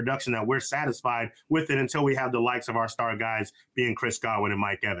enough production that we're satisfied with it until we have the likes of our star guys being Chris Godwin and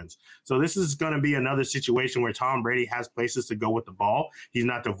Mike Evans. So this is going to be another situation where Tom Brady has places to go with the ball. He's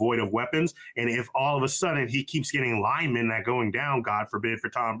not devoid of weapons, and if all of a sudden he keeps getting linemen that going down, God forbid for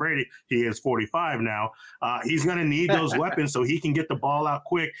Tom Brady, he is 45 now, he's going to need those weapons so he can get the ball out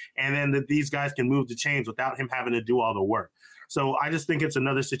quick, and then these guys can move the chains without him having to do all the work. So I just think it's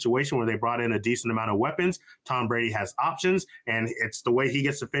another situation where they brought in a decent amount of weapons. Tom Brady has options, and it's the way he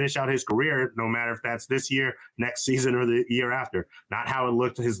gets to finish out his career, no matter if that's this year, next season, or the year after. Not how it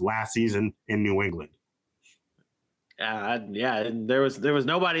looked his last season in New England. There was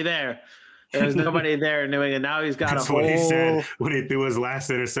nobody there. There was nobody there in New England. Now he's got That's a whole. What he said when he threw his last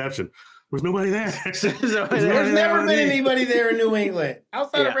interception. There's nobody there. There's never been anybody there in New England.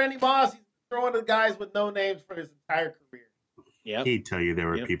 Outside of Randy Moss, he's throwing to guys with no names for his entire career. Yeah, he'd tell you there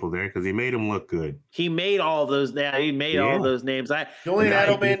were people there because he made them look good. He made all those. Yeah, he made all those names. Julian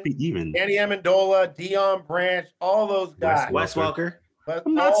Edelman, Danny Amendola, Deion Branch, all those guys. Wes Welker.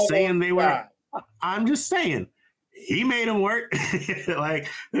 I'm not saying they were. I'm just saying he made them work. Like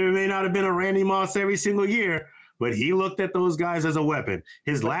there may not have been a Randy Moss every single year, but he looked at those guys as a weapon.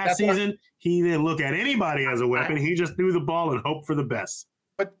 His last season, he didn't look at anybody as a weapon. He just threw the ball and hoped for the best.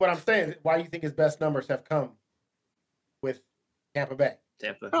 But what I'm saying is, why do you think his best numbers have come with Tampa Bay?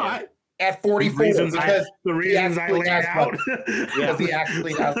 At 44, because the reasons I laid out. Because he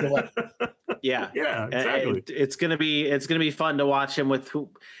actually has the weapon. Yeah, exactly. It's gonna be fun to watch him with who.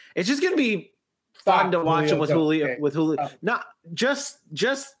 It's just gonna be fun to watch him with Julio. Okay. With Julio, not just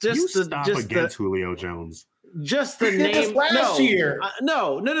against Julio Jones. Just the name last year.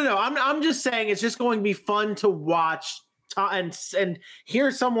 No. I'm just saying it's just going to be fun to watch and hear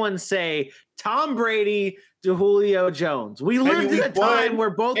someone say Tom Brady to Julio Jones. We lived in a time where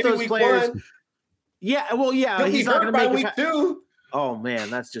both those players. Won. Yeah, well, yeah, he's not going to make week 2. Oh man,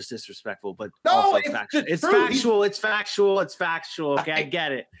 that's just disrespectful. But no, also it's factual. It's factual. Okay, I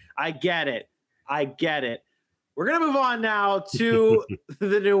get it. We're going to move on now to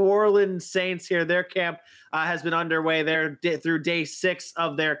the New Orleans Saints here. Their camp has been underway. They're through day 6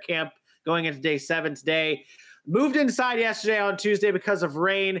 of their camp, going into day 7 today. Moved inside yesterday on Tuesday because of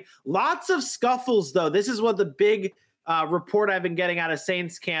rain. Lots of scuffles, though. This is what the big report I've been getting out of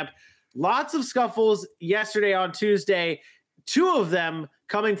Saints camp. Lots of scuffles yesterday on Tuesday. 2 of them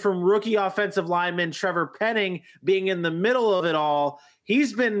coming from rookie offensive lineman Trevor Penning being in the middle of it all.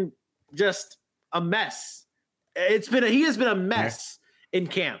 He's been just a mess. He has been a mess in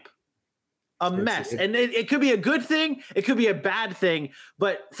camp. A mess. And it could be a good thing. It could be a bad thing.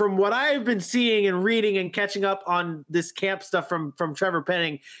 But from what I've been seeing and reading and catching up on this camp stuff from Trevor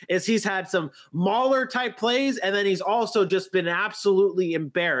Penning is he's had some Mauler type plays. And then he's also just been absolutely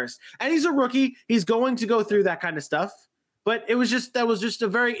embarrassed. And he's a rookie. He's going to go through that kind of stuff. But that was just a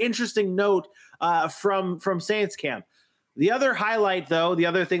very interesting note from Saints camp. The other highlight, though, the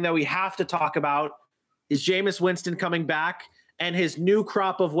other thing that we have to talk about is Jameis Winston coming back and his new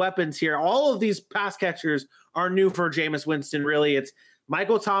crop of weapons here. All of these pass catchers are new for Jameis Winston, really. It's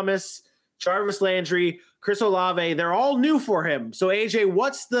Michael Thomas, Jarvis Landry, Chris Olave. They're all new for him. So, AJ,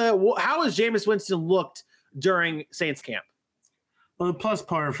 how has Jameis Winston looked during Saints camp? Well, the plus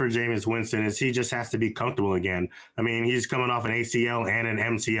part for Jameis Winston is he just has to be comfortable again. I mean, he's coming off an ACL and an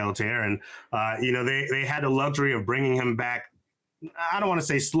MCL tear, and, they had the luxury of bringing him back. I don't want to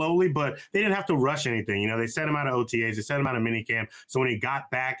say slowly, but they didn't have to rush anything. They set him out of OTAs, they set him out of minicamp. So when he got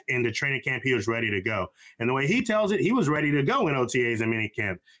back into training camp, he was ready to go. And the way he tells it, he was ready to go in OTAs and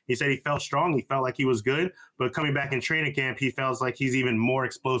minicamp. He said he felt strong. He felt like he was good. But coming back in training camp, he feels like he's even more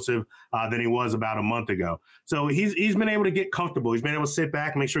explosive than he was about a month ago. So he's been able to get comfortable. He's been able to sit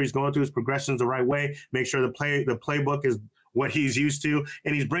back, make sure he's going through his progressions the right way, make sure the playbook is what he's used to,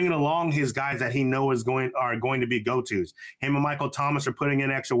 and he's bringing along his guys that he knows are going to be go-tos. Him and Michael Thomas are putting in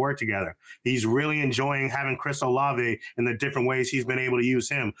extra work together. He's really enjoying having Chris Olave in the different ways he's been able to use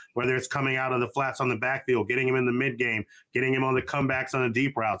him, whether it's coming out of the flats on the backfield, getting him in the mid-game, getting him on the comebacks on the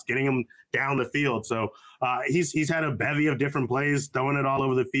deep routes, getting him down the field. So he's had a bevy of different plays, throwing it all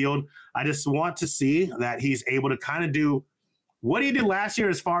over the field. I just want to see that he's able to kind of do what he did last year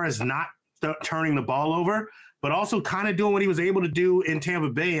as far as not turning the ball over, but also kind of doing what he was able to do in Tampa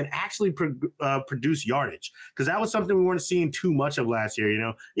Bay and actually produce yardage, because that was something we weren't seeing too much of last year.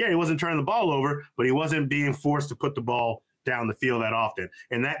 Yeah, he wasn't turning the ball over, but he wasn't being forced to put the ball down the field that often,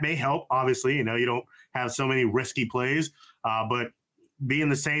 and that may help. Obviously, you don't have so many risky plays, but being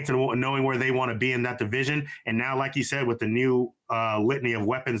the Saints and knowing where they want to be in that division, and now, like you said, with the new litany of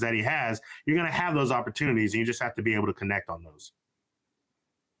weapons that he has, you're going to have those opportunities, and you just have to be able to connect on those.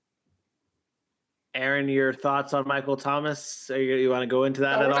 Aaron, your thoughts on Michael Thomas? You want to go into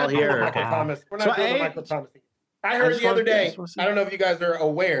that at all here? Okay. We're not doing Michael Thomas. I heard the other day, I don't know if you guys are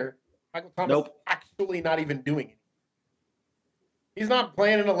aware, Michael Thomas is actually not even doing it. He's not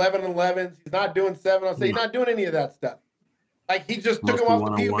playing in 11-11s. He's not doing 7-on-7. He's not doing any of that stuff. Like, he just took him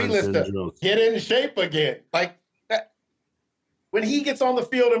off the PUP list to get in shape again. Like, that, when he gets on the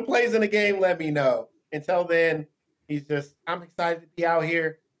field and plays in a game, let me know. Until then, I'm excited to be out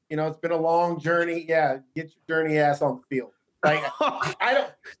here. It's been a long journey. Yeah, get your journey ass on the field. Like,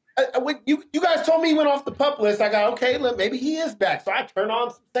 you guys told me he went off the PUP list. I got, okay, maybe he is back. So I turn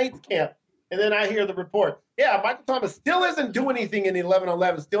on some Saints camp, and then I hear the report. Yeah, Michael Thomas still isn't doing anything in the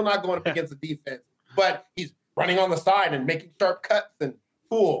 11-on-11, still not going up against the defense, but he's running on the side and making sharp cuts and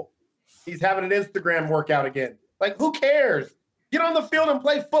cool. He's having an Instagram workout again. Like, who cares? Get on the field and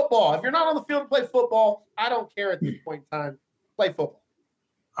play football. If you're not on the field to play football, I don't care at this point in time. Play football.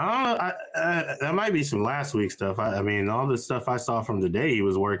 That might be some last week stuff. I mean, all the stuff I saw from today, he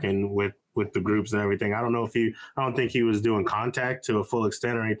was working with the groups and everything. I don't think he was doing contact to a full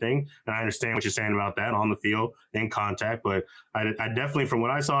extent or anything. And I understand what you're saying about that on the field in contact, but I definitely, from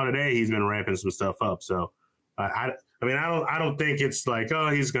what I saw today, he's been ramping some stuff up. So I don't think it's like, oh,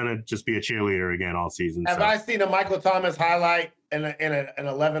 he's gonna just be a cheerleader again all season. Have I seen a Michael Thomas highlight in an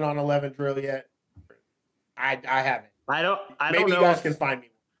 11-on-11 drill yet? I haven't. I don't Maybe know. You guys can find me.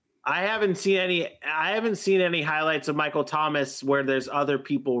 I haven't seen any highlights of Michael Thomas where there's other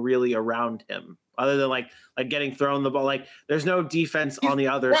people really around him, other than like getting thrown the ball. Like, there's no defense on the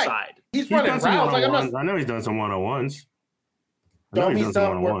other side. He's running routes. I know he's done some one-on-ones. Show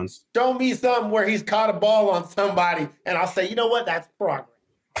me some where he's caught a ball on somebody, and I'll say, you know what? That's progress.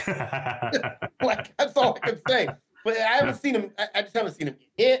 Like, that's all I can say. But I haven't seen him. I just haven't seen him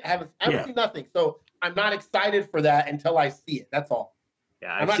get hit. I haven't seen nothing. So I'm not excited for that until I see it. That's all.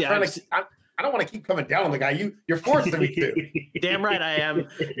 Yeah, I don't want to keep coming down on the guy. You're forcing me to. Damn right I am.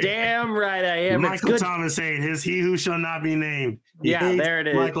 Damn right I am. Michael Thomas saying his "He who shall not be named." There it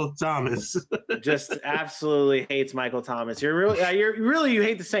is. Michael Thomas just absolutely hates Michael Thomas. You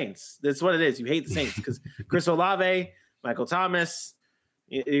hate the Saints. That's what it is. You hate the Saints because Chris Olave, Michael Thomas.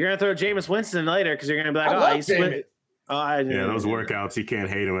 You're gonna throw Jameis Winston later because you're gonna be like, he's split. Those workouts. You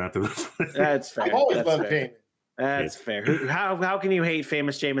can't hate him after those. That's fair. I've always loved Jameis. That's fair. How can you hate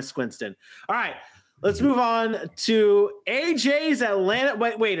famous Jameis Winston? All right, let's move on to AJ's Atlanta.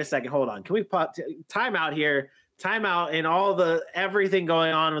 Wait a second. Hold on. Can we time out here? Time out in all the everything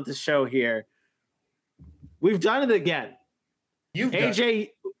going on with the show here. We've done it again. AJ.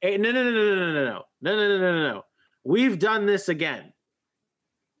 No. We've done this again,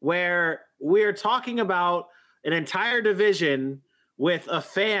 where we're talking about an entire division with a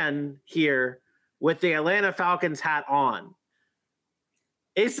fan here with the Atlanta Falcons hat on.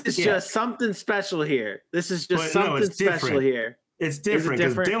 This is just something special here. This is just something special here. It's different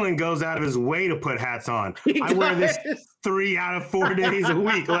because Dylan goes out of his way to put hats on. I wear this 3 out of 4 days a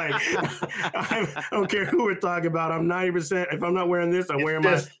week. Like, I don't care who we're talking about. I'm 90%. If I'm not wearing this, I'm wearing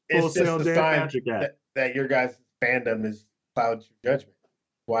my wholesale Dan Patrick hat. That your guys' fandom is clouds your judgment.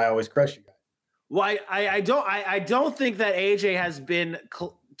 That's why I always crush you guys. Well, I don't think that AJ has been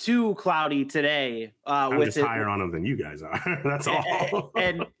too cloudy today. I'm just higher on him than you guys are. That's all.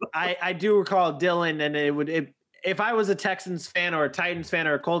 And I do recall Dylan, and if I was a Texans fan or a Titans fan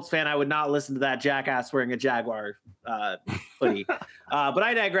or a Colts fan, I would not listen to that jackass wearing a Jaguar hoodie. But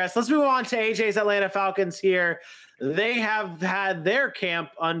I digress. Let's move on to AJ's Atlanta Falcons here. They have had their camp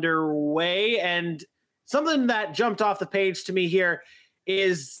underway, and something that jumped off the page to me here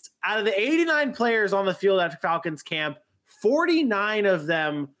is out of the 89 players on the field at Falcons camp, 49 of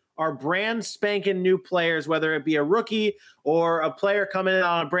them are brand spanking new players, whether it be a rookie or a player coming in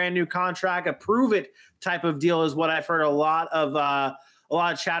on a brand new contract, a prove it type of deal is what I've heard a lot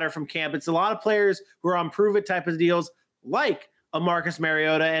of chatter from camp. It's a lot of players who are on prove it type of deals, like a Marcus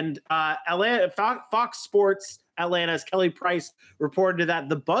Mariota and Atlanta. Fox Sports Atlanta's Kelly Price reported that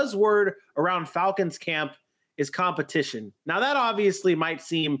the buzzword around Falcons camp is competition. Now that obviously might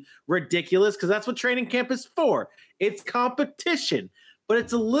seem ridiculous because that's what training camp is for. It's competition, but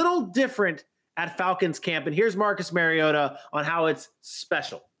it's a little different at Falcons camp. And here's Marcus Mariota on how it's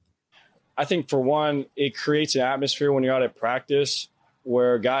special. I think for one, it creates an atmosphere when you're out at practice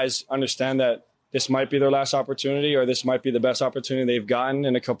where guys understand that this might be their last opportunity or this might be the best opportunity they've gotten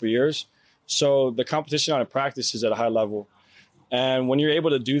in a couple of years. So the competition on a practice is at a high level. And when you're able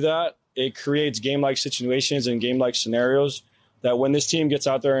to do that, it creates game-like situations and game-like scenarios that when this team gets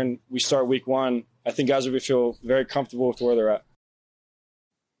out there and we start week one, I think guys will feel very comfortable with where they're at.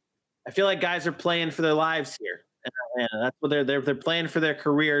 I feel like guys are playing for their lives here. That's what they're playing for their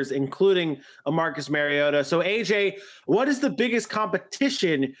careers, including a Marcus Mariota. So AJ, what is the biggest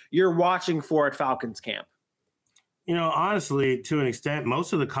competition you're watching for at Falcons camp? Honestly, to an extent,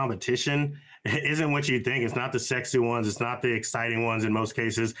 most of the competition isn't what you think. It's not the sexy ones. It's not the exciting ones in most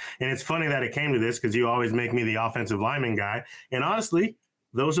cases. And it's funny that it came to this because you always make me the offensive lineman guy. And honestly,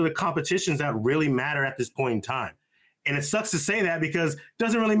 those are the competitions that really matter at this point in time. And it sucks to say that because it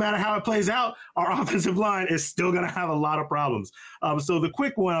doesn't really matter how it plays out. Our offensive line is still going to have a lot of problems. So the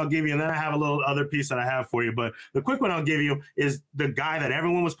quick one I'll give you, and then I have a little other piece that I have for you, but the quick one I'll give you is the guy that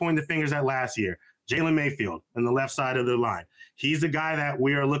everyone was pointing the fingers at last year, Jalen Mayfield on the left side of the line. He's the guy that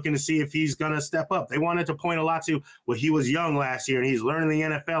we are looking to see if he's going to step up. They wanted to point a lot to, well, he was young last year and he's learning the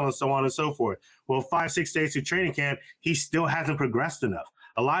NFL and so on and so forth. Well, 5-6 days through training camp, he still hasn't progressed enough.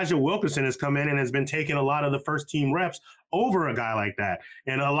 Elijah Wilkinson has come in and has been taking a lot of the first team reps over a guy like that.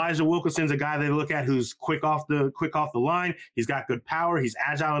 And Elijah Wilkinson's a guy they look at who's quick off the line. He's got good power. He's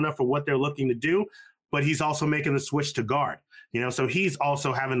agile enough for what they're looking to do, but he's also making the switch to guard. So he's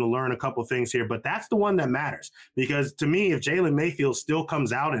also having to learn a couple things here, but that's the one that matters because to me, if Jalen Mayfield still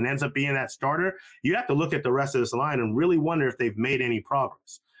comes out and ends up being that starter, you have to look at the rest of this line and really wonder if they've made any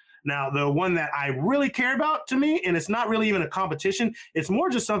progress. Now, the one that I really care about to me, and it's not really even a competition, it's more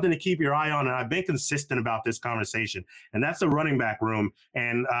just something to keep your eye on, and I've been consistent about this conversation, and that's the running back room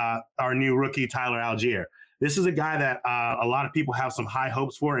and our new rookie, Tyler Algier. This is a guy that a lot of people have some high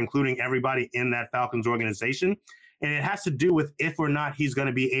hopes for, including everybody in that Falcons organization. And it has to do with if or not he's going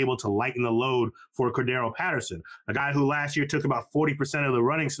to be able to lighten the load for Cordero Patterson, a guy who last year took about 40% of the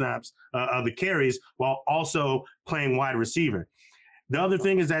running snaps of the carries while also playing wide receiver. The other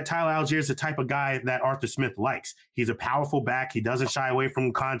thing is that Tyler Algier is the type of guy that Arthur Smith likes. He's a powerful back. He doesn't shy away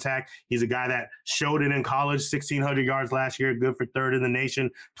from contact. He's a guy that showed it in college, 1,600 yards last year, good for third in the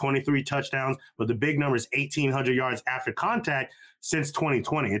nation, 23 touchdowns. But the big number is 1,800 yards after contact since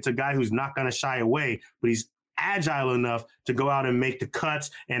 2020. It's a guy who's not going to shy away, but he's agile enough to go out and make the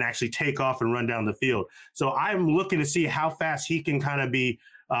cuts and actually take off and run down the field. So I'm looking to see how fast he can kind of be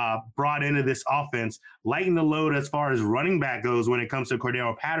brought into this offense, lighten the load as far as running back goes when it comes to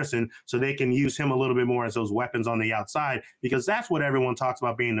Cordero Patterson, so they can use him a little bit more as those weapons on the outside, because that's what everyone talks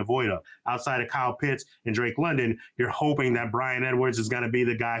about being devoid of. Outside of Kyle Pitts and Drake London, you're hoping that Bryan Edwards is going to be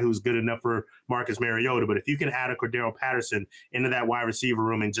the guy who's good enough for Marcus Mariota. But if you can add a Cordero Patterson into that wide receiver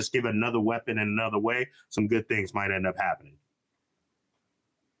room and just give another weapon in another way, some good things might end up happening.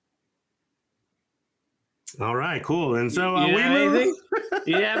 All right, cool. And so we move.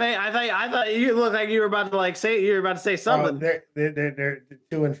 Yeah, man. I thought you looked like you were about to say something. They're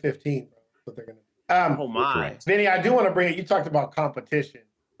 2-15. That's what they're gonna do. Oh my, Vinny, I do want to bring it. You talked about competition.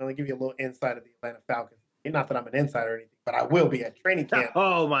 I'm gonna give you a little insight of the Atlanta Falcons. Not that I'm an insider or anything, but I will be at training camp.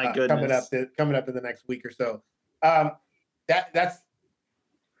 Oh my goodness, coming up in the next week or so. That's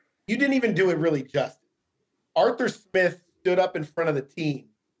you didn't even do it really justice. Arthur Smith stood up in front of the team.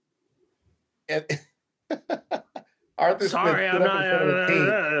 Arthur Smith stood up in front of the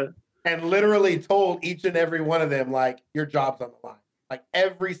team and literally told each and every one of them, like, your job's on the line. Like,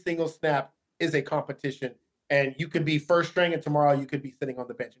 every single snap is a competition, and you could be first string, and tomorrow you could be sitting on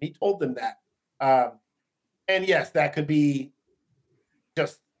the bench. And he told them that. And yes, that could be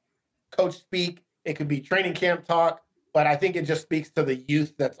just coach speak. It could be training camp talk, but I think it just speaks to the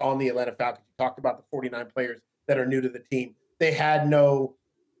youth that's on the Atlanta Falcons. You talked about the 49 players that are new to the team. They had no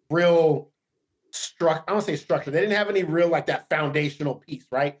real I don't say structure. They didn't have any real, like, that foundational piece,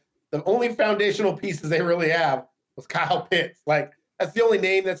 right? The only foundational pieces they really have was Kyle Pitts. Like, that's the only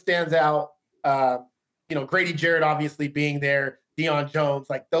name that stands out. Grady Jarrett obviously being there, Deion Jones,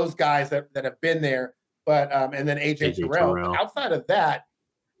 like those guys that have been there. But and then AJ Terrell. Outside of that,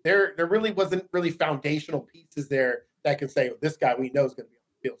 there really wasn't really foundational pieces there that can say, this guy we know is going to be on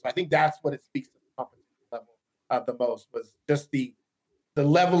the field. So I think that's what it speaks to the company. the most was just the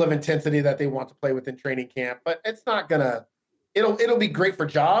level of intensity that they want to play within training camp. But it's not gonna. It'll be great for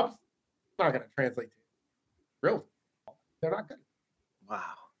jobs. It's not gonna translate to real. They're not good. Wow,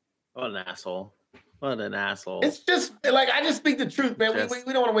 what an asshole! What an asshole! It's just like I just speak the truth, man.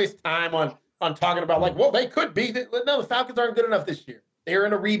 We don't want to waste time on talking about like, well, they could be. No, the Falcons aren't good enough this year. They're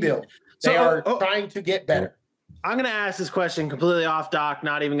in a rebuild. They are trying to get better. I'm going to ask this question completely off doc,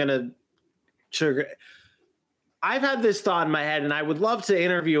 not even going to sugar. I've had this thought in my head, and I would love to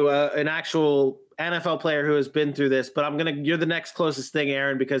interview an actual NFL player who has been through this, but you're the next closest thing,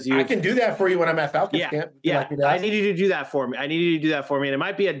 Aaron, because I can do that for you when I'm at Falcons camp. Yeah. I need you to do that for me. And it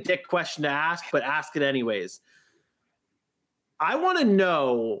might be a dick question to ask, but ask it anyways. I want to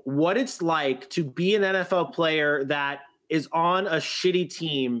know what it's like to be an NFL player that is on a shitty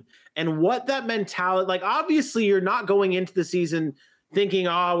team and what that mentality, like, obviously you're not going into the season thinking,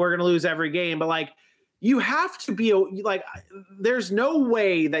 oh, we're going to lose every game, but like, you have to be like, there's no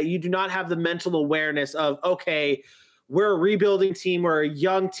way that you do not have the mental awareness of, okay, we're a rebuilding team. We're a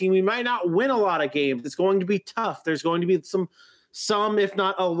young team. We might not win a lot of games. It's going to be tough. There's going to be some, if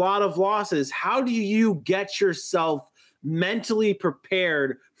not a lot of losses. How do you get yourself mentally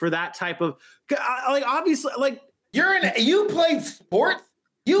prepared for that type of, like, obviously, like, you played sports?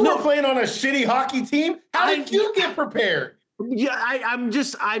 You were playing on a shitty hockey team? How did you get prepared? Yeah, I'm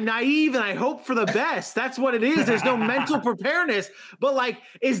naive and I hope for the best. That's what it is. There's no mental preparedness. But like,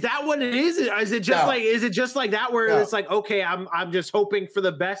 is that what it is? Is it just like that where it's like, okay, I'm just hoping for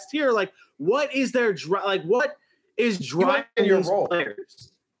the best here? Like, what is their what is driving your role?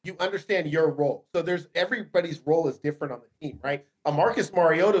 Players? You understand your role. So everybody's role is different on the team, right? A Marcus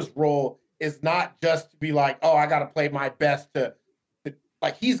Mariota's role is not just to be like, oh, I got to play my best to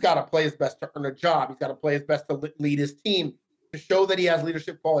like, he's got to play his best to earn a job. He's got to play his best to lead his team, to show that he has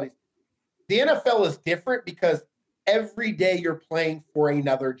leadership qualities. The NFL is different because every day you're playing for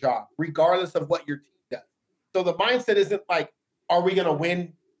another job, regardless of what your team does. So the mindset isn't like, are we going to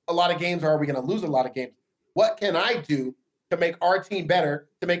win a lot of games or are we going to lose a lot of games? What can I do to make our team better,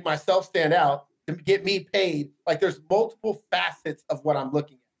 to make myself stand out, to get me paid? Like, there's multiple facets of what I'm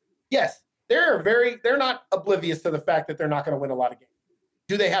looking at. Yes, they're not oblivious to the fact that they're not going to win a lot of games.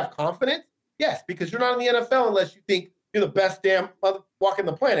 Do they have confidence? Yes, because you're not in the NFL unless you think you're the best damn walking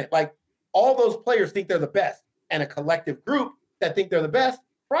the planet. Like, all those players think they're the best, and a collective group that think they're the best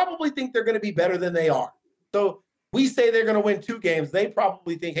probably think they're going to be better than they are. So we say they're going to win 2 games. They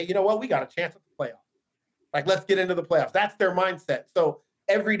probably think, hey, you know what? We got a chance at the playoffs. Like, let's get into the playoffs. That's their mindset. So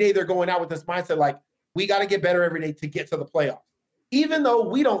every day they're going out with this mindset, like, we got to get better every day to get to the playoffs. Even though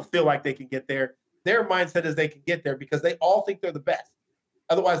we don't feel like they can get there, their mindset is they can get there because they all think they're the best.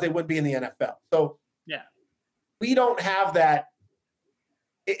 Otherwise, they wouldn't be in the NFL. So yeah, we don't have that.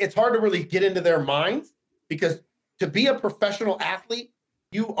 It's hard to really get into their minds because to be a professional athlete,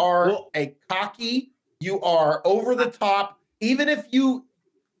 you are a cocky, you are over the top. Even if you,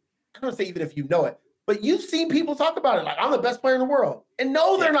 I don't say even if you know it, but you've seen people talk about it like, I'm the best player in the world. And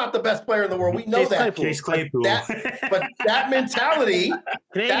no, they're not the best player in the world. We know that. But that mentality,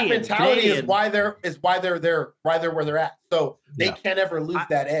 is why they're where they're at. So they can't ever lose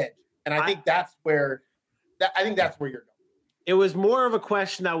that edge. And I think that's where you're going. It was more of a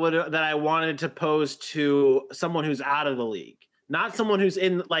question that I wanted to pose to someone who's out of the league, not someone who's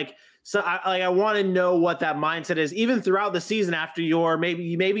in like. So I want to know what that mindset is, even throughout the season after maybe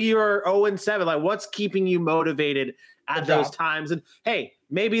you're 0-7. Like, what's keeping you motivated at those times? And hey,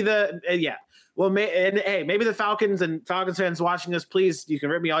 maybe maybe the Falcons and Falcons fans watching us, please, you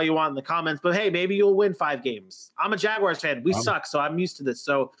can rip me all you want in the comments, but hey, maybe you'll win 5 games. I'm a Jaguars fan. We suck, so I'm used to this.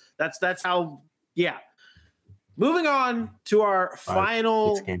 So that's how. Yeah. Moving on to our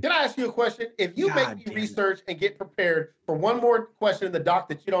final. Can I ask you a question? If you make me research and get prepared for one more question in the doc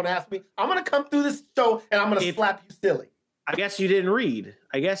that you don't ask me, I'm going to come through this show and I'm going to slap you silly. I guess you didn't read.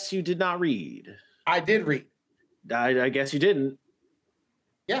 I guess you did not read. I did read. I guess you didn't.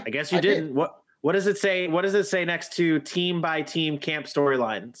 Yeah. I guess you didn't. Did. What does it say? What does it say next to team by team camp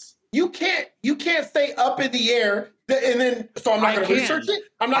storylines? You can't say up in the air and then so I'm not going to research it.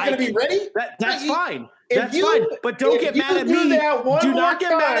 I'm not going to be ready. That's fine. That's fine, but don't get mad at me. Do not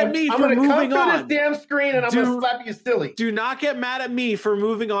get mad at me for moving on. I'm going to come to this damn screen and I'm going to slap you silly. Do not get mad at me for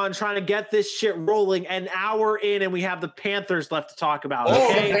moving on, trying to get this shit rolling an hour in, and we have the Panthers left to talk about.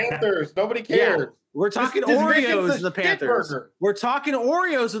 Okay? The Panthers. Nobody cares. Yeah. We're talking Oreos of the Panthers. We're talking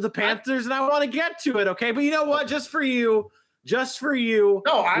Oreos of the Panthers, and I want to get to it, okay? But you know what? Just for you.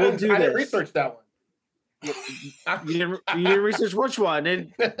 No, I didn't research that one. You didn't research which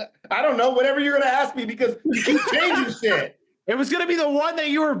one? I don't know. Whatever you're going to ask me because you keep changing shit. It was going to be the one that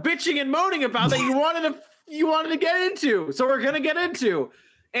you were bitching and moaning about that you wanted to you wanted to get into. So we're going to get into.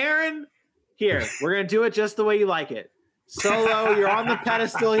 Aaron, here, we're going to do it just the way you like it. Solo, you're on the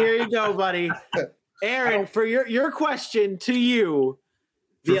pedestal. Here you go, buddy. Aaron, for your question to you,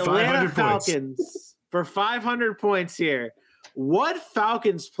 the Atlanta Falcons, for 500 points here, what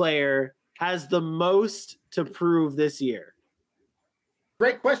Falcons player has the most to prove this year?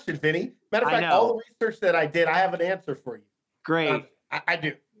 Great question, Vinny. Matter of fact, all the research that I did, I have an answer for you. Great. I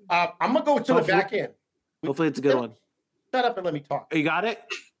do. I'm going to go to the back end. Hopefully it's a good one. Shut up and let me talk. You got it?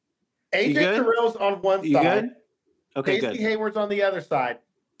 AJ Terrell's on one you side. Good? Okay, Casey good. Hayward's on the other side.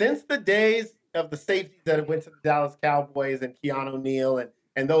 Since the days of the safeties that went to the Dallas Cowboys and Keanu Neal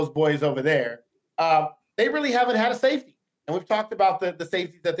and those boys over there, they really haven't had a safety. And we've talked about the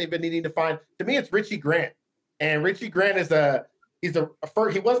safeties that they've been needing to find. To me, it's Richie Grant. And Richie Grant is he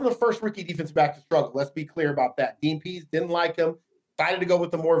wasn't the first rookie defensive back to struggle. Let's be clear about that. Dean Pease didn't like him. Decided to go with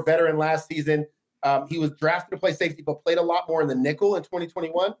the more veteran last season. He was drafted to play safety, but played a lot more in the nickel in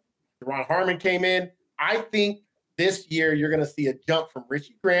 2021. Deron Harmon came in. I think this year you're going to see a jump from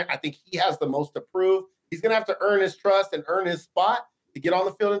Richie Grant. I think he has the most to prove. He's going to have to earn his trust and earn his spot to get on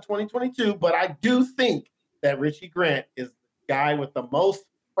the field in 2022. But I do think that Richie Grant is the guy with the most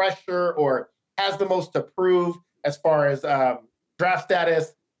pressure or has the most to prove as far as draft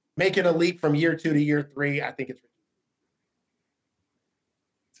status, making a leap from year 2 to year 3. I think it's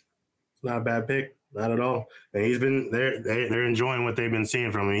not a bad pick, not at all. And he's been they're enjoying what they've been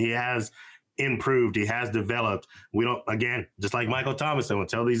seeing from him. He has improved, he has developed. We don't, again, just like Michael Thomas said,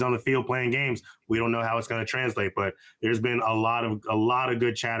 until he's on the field playing games, we don't know how it's going to translate. But there's been a lot of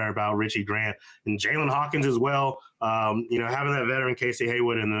good chatter about Richie Grant and Jalen Hawkins as well. Having that veteran Casey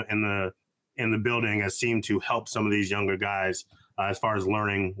Hayward in the building has seemed to help some of these younger guys as far as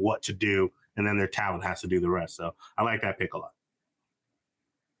learning what to do, and then their talent has to do the rest. So I like that pick a lot.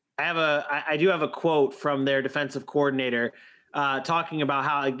 I do have a quote from their defensive coordinator talking about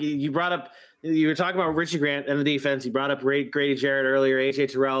how you were talking about Richie Grant and the defense. You brought up Grady Jarrett earlier,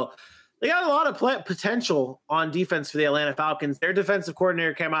 AJ Terrell. They got a lot of potential on defense for the Atlanta Falcons. Their defensive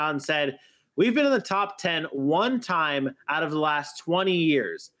coordinator came out and said, "We've been in the top 10 one time out of the last 20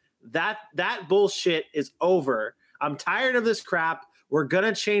 years. That bullshit is over. I'm tired of this crap. We're going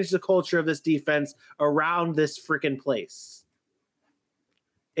to change the culture of this defense around this freaking place."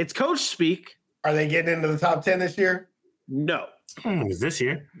 It's coach speak. Are they getting into the top 10 this year? No. Is this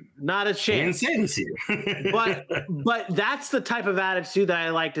year? Not a chance. This year. but that's the type of attitude that I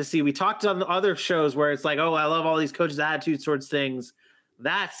like to see. We talked on the other shows where it's like, oh, I love all these coaches' attitudes towards things.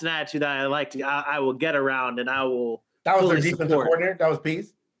 That's an attitude that I like to. I will get around and I will. That was their defensive coordinator. That was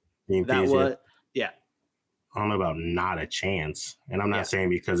Pease. Yeah. I don't know about not a chance, and I'm not saying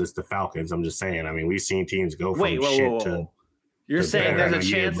because it's the Falcons. I'm just saying. I mean, we've seen teams go from shit to. You're saying there's a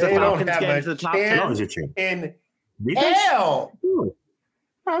chance the Falcons get into the top 10? No, there's a chance. In defense? hell.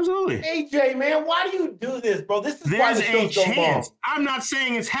 Absolutely. AJ, man, why do you do this, bro? This is why the show's so long. I'm not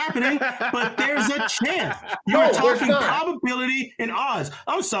saying it's happening, but there's a chance. You're talking probability and odds.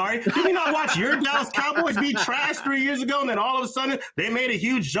 I'm sorry. Did you not watch your Dallas Cowboys be trashed 3 years ago, and then all of a sudden they made a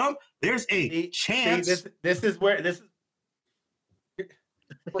huge jump? There's a chance. This is where this is.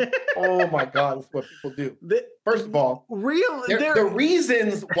 Oh my God, that's what people do. First of all, the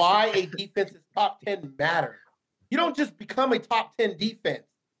reasons why a defense is top 10 matter. You don't just become a top 10 defense.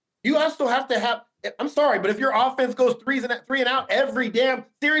 You also have to have, I'm sorry, but if your offense goes three and out every damn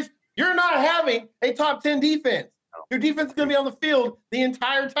series, you're not having a top 10 defense. Your defense is going to be on the field the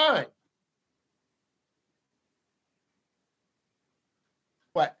entire time.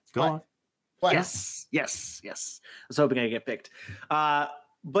 What? Go on. What? Yes. I was hoping I'd get picked.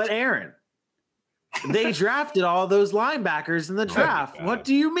 But Aaron, they drafted all those linebackers in the draft. What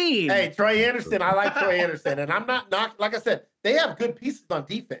do you mean? Hey, Troy Anderson. I like Troy Anderson. And I'm not like I said, they have good pieces on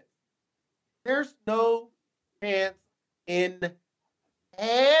defense. There's no chance in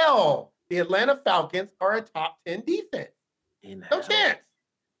hell the Atlanta Falcons are a top 10 defense. No chance.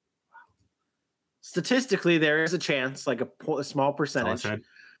 Statistically, there is a chance, like a small percentage.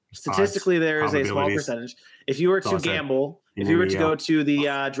 Statistically, there is a small percentage. If you were to gamble, if you were to go to the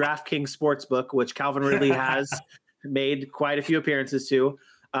DraftKings Sportsbook, which Calvin Ridley has made quite a few appearances to,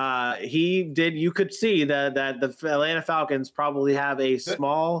 you could see that the Atlanta Falcons probably have a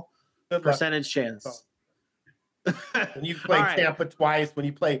small percentage chance. When you play Tampa twice, when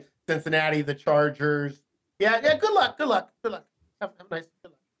you play Cincinnati, the Chargers. Yeah, good luck. Have a nice good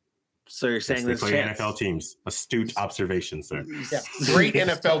luck. So you're saying they play NFL teams. Astute observation, sir. Yeah. Great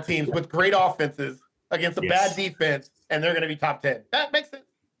NFL teams with great offenses against a bad defense, and they're going to be top 10. That makes sense.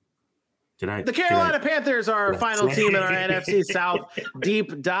 The Carolina Panthers are our final team in our NFC South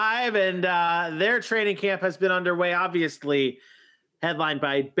deep dive, and their training camp has been underway, obviously headlined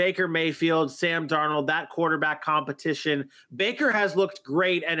by Baker Mayfield, Sam Darnold, that quarterback competition. Baker has looked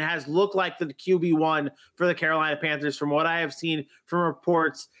great and has looked like the QB1 for the Carolina Panthers from what I have seen from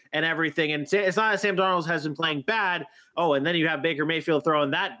reports and everything. And it's not that Sam Darnold has been playing bad. Oh, and then you have Baker Mayfield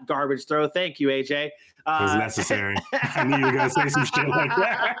throwing that garbage throw. Thank you, AJ. It was necessary. I knew you were going to say some shit like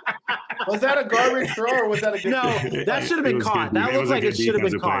that. Was that a garbage throw or was that a good No, that should have been caught. That looks like it should have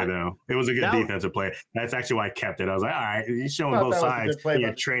been caught. Though. It was a good defensive play. That's actually why I kept it. I was like, all right, he's showing both sides in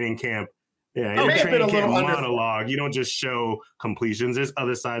your training camp. Yeah, your training camp monologue. You don't just show completions. There's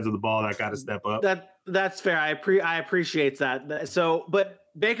other sides of the ball that got to step up. That's fair. I appreciate that. So, but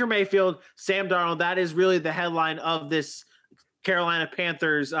Baker Mayfield, Sam Darnold, that is really the headline of this Carolina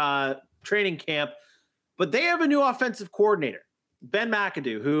Panthers training camp. But they have a new offensive coordinator, Ben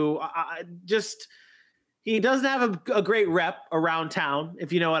McAdoo, who he doesn't have a great rep around town,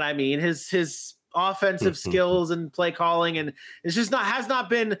 if you know what I mean. His offensive skills and play calling, and it's just has not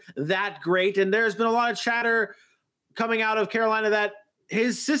been that great. And there's been a lot of chatter coming out of Carolina that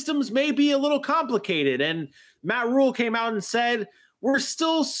his systems may be a little complicated. And Matt Rule came out and said, we're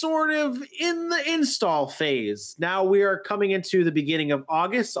still sort of in the install phase. Now we are coming into the beginning of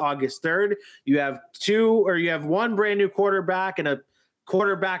August 3rd. You have one brand new quarterback and a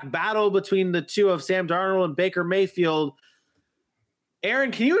quarterback battle between the two of Sam Darnold and Baker Mayfield.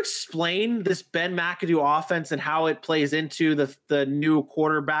 Aaron, can you explain this Ben McAdoo offense and how it plays into the new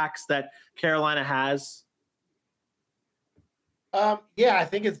quarterbacks that Carolina has? Yeah, I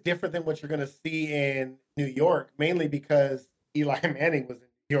think it's different than what you're going to see in New York, mainly because Eli Manning was in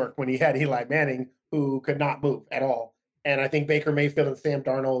New York when he had Eli Manning, who could not move at all. And I think Baker Mayfield and Sam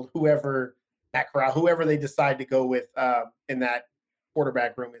Darnold, whoever they decide to go with in that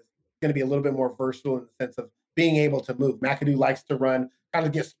quarterback room is going to be a little bit more versatile in the sense of being able to move. McAdoo likes to run, kind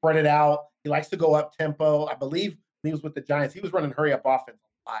of get spread it out. He likes to go up tempo. I believe when he was with the Giants, he was running hurry up offense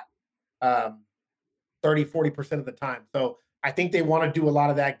a lot, 30-40% of the time. So I think they want to do a lot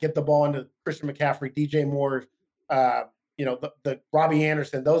of that, get the ball into Christian McCaffrey, DJ Moore, the Robbie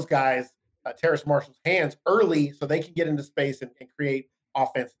Anderson, those guys, Terrace Marshall's hands early so they can get into space and create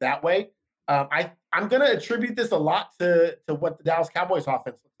offense that way. I'm going to attribute this a lot to what the Dallas Cowboys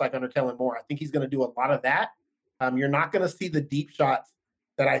offense looks like under Kellen Moore. I think he's going to do a lot of that. You're not going to see the deep shots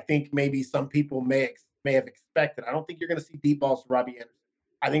that I think maybe some people may have expected. I don't think you're going to see deep balls to Robbie Anderson.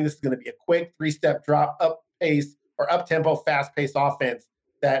 I think this is going to be a quick 3-step drop, up pace or up tempo, fast paced offense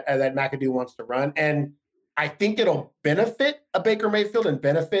that McAdoo wants to run. And I think it'll benefit a Baker Mayfield and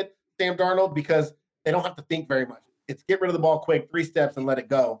benefit Sam Darnold because they don't have to think very much. It's get rid of the ball quick, 3 steps and let it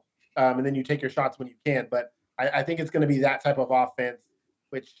go. And then you take your shots when you can. But I think it's going to be that type of offense,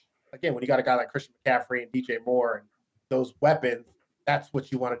 which, again, when you got a guy like Christian McCaffrey and DJ Moore and those weapons, that's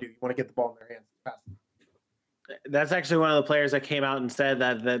what you want to do. You want to get the ball in their hands fast. That's actually one of the players that came out and said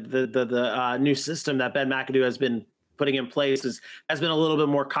that the new system that Ben McAdoo has been putting in place has been a little bit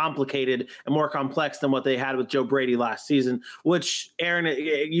more complicated and more complex than what they had with Joe Brady last season, which, Aaron,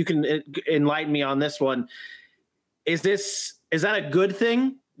 you can enlighten me on this one. Is that a good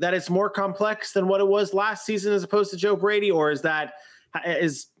thing that it's more complex than what it was last season as opposed to Joe Brady, or is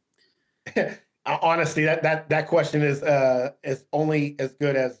honestly, that question is only as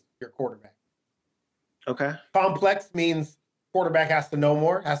good as your quarterback. Okay. Complex means quarterback has to know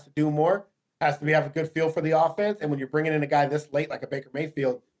more, has to do more, has to have a good feel for the offense. And when you're bringing in a guy this late, like a Baker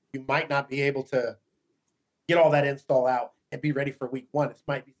Mayfield, you might not be able to get all that install out and be ready for week one. It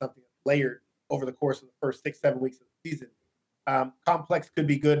might be something layered over the course of the first 6-7 weeks of the season. Complex could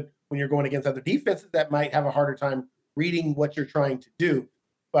be good when you're going against other defenses that might have a harder time reading what you're trying to do.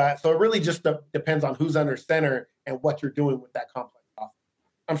 But so it really just depends on who's under center and what you're doing with that complex offense.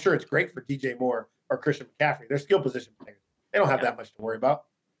 I'm sure it's great for DJ Moore or Christian McCaffrey. They're skill position players. They don't have that much to worry about.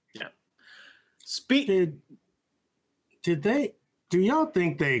 Yeah. Do y'all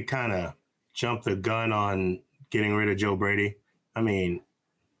think they kind of jumped the gun on getting rid of Joe Brady? I mean,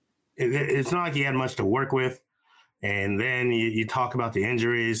 it's not like he had much to work with. And then you talk about the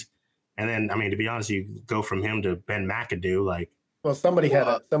injuries. And then, I mean, to be honest, you go from him to Ben McAdoo. Well, somebody had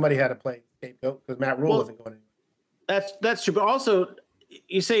to play scapegoat because Matt Rule wasn't going anywhere. That's true. But also,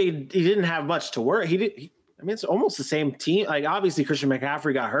 you say he didn't have much to work. It's almost the same team. Like, obviously Christian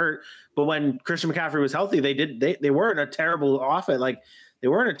McCaffrey got hurt, but when Christian McCaffrey was healthy, they weren't a terrible offense. Like, they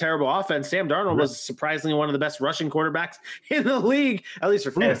weren't a terrible offense. Sam Darnold was surprisingly one of the best rushing quarterbacks in the league, at least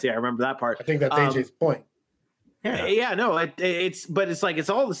for fantasy. I remember that part. I think that's AJ's point. Yeah, no, it's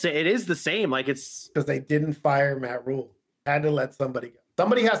all the same. It is the same. Like, it's because they didn't fire Matt Rule. Had to let somebody go.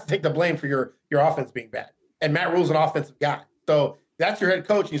 Somebody has to take the blame for your offense being bad. And Matt Rule's an offensive guy. So that's your head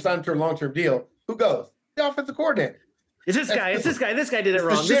coach. And you sign him to a long-term deal. Who goes? The offensive coordinator. It's this guy. It's this guy. This guy did it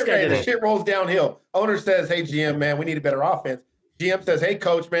wrong. This guy did it. The shit rolls downhill. Owner says, hey, GM, man, we need a better offense. GM says, hey,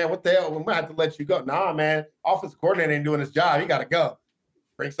 coach, man, what the hell? We're going to have to let you go. Nah, man. Offensive coordinator ain't doing his job. He got to go.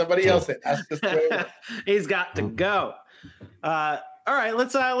 Bring somebody else in. That's just the way he's got to go. All right,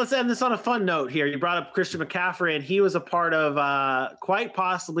 let's end this on a fun note here. You brought up Christian McCaffrey, and he was a part of quite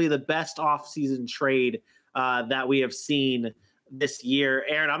possibly the best offseason trade that we have seen this year.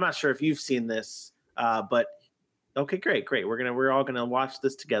 Aaron, I'm not sure if you've seen this, but okay, great. We're all gonna watch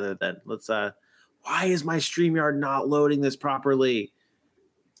this together then. Let's. Why is my StreamYard not loading this properly?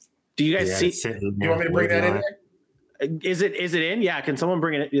 Do you guys see? You want me to bring that in there? Is it in? Yeah. Can someone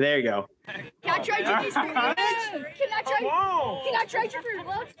bring it? There you go. Can I trade you these for your gloves? Can I trade you for your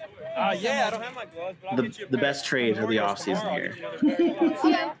gloves? Yeah, I don't have my gloves, but I'll get you The best trade of the offseason here.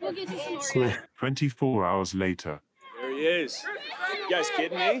 Yeah, we'll get you some. 24 hours later. There he is. You guys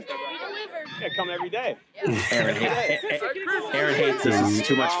kidding me? Yeah, come every day. Aaron hates this. This is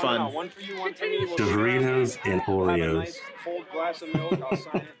too much fun. One for you, one for me. Doritos and Oreos. Nice cold glass of milk. I'll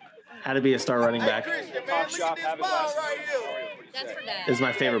sign it. How to be a star running back Top shop, have a glass of milk. That's for Dad. is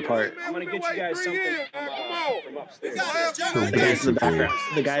my favorite part. I'm gonna get you guys something from upstairs.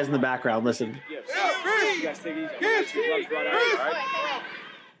 The guys in the background. Listen. Yes. You guys take these. Get your gloves right out, all right?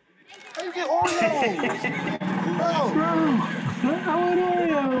 How you get Oreos?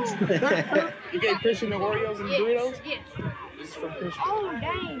 You get Christian the Oreos and the Doritos? Yes. This is from Christian. Oh,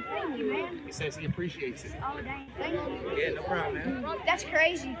 dang. Thank you, man. He says he appreciates it. Oh, dang. Thank you. Yeah, no problem, man. That's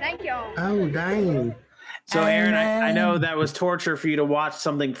crazy. Thank y'all. Oh, dang. So, Aaron, I know that was torture for you to watch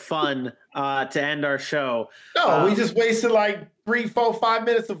something fun to end our show. No, we just wasted like 3, 4, 5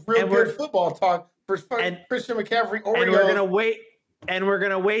 minutes of real good football talk for Christian McCaffrey Oreos. And we're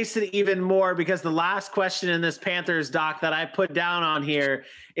gonna waste it even more because the last question in this Panthers doc that I put down on here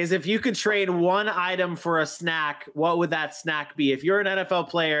is if you could trade one item for a snack, what would that snack be? If you're an NFL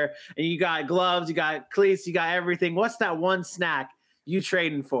player and you got gloves, you got cleats, you got everything, what's that one snack you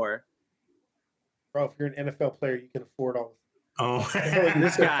trading for? Bro, if you're an NFL player, you can afford all. Oh,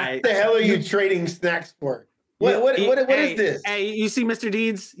 this guy. What the hell are you trading snacks for? What is this? Hey, you see Mr.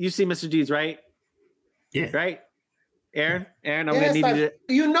 Deeds? You see Mr. Deeds, right? yeah. Right? Aaron, I'm gonna need you to.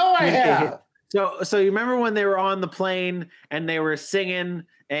 You know I have. So you remember when they were on the plane and they were singing,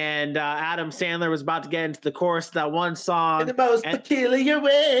 and Adam Sandler was about to get into the chorus of that one song, In the most peculiar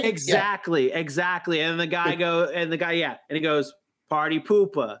way. Exactly. And the guy and he goes, "Party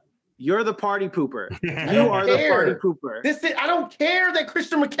pooper. You're the party pooper. You are the party pooper." I don't care that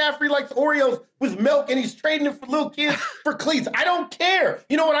Christian McCaffrey likes Oreos with milk and he's trading it for little kids for cleats. I don't care.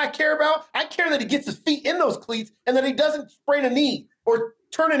 You know what I care about? I care that he gets his feet in those cleats and that he doesn't sprain a knee or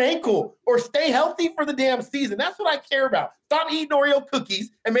turn an ankle or stay healthy for the damn season. That's what I care about. Stop eating Oreo cookies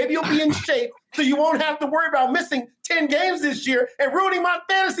and maybe you'll be in shape so you won't have to worry about missing 10 games this year and ruining my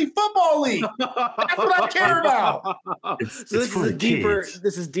fantasy football league. That's what I care about. This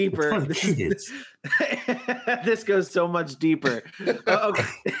is deeper. This goes so much deeper. Okay.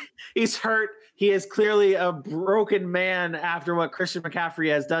 He's hurt. He is clearly a broken man after what Christian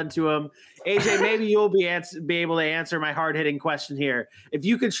McCaffrey has done to him. AJ, maybe you'll be able to answer my hard-hitting question here. If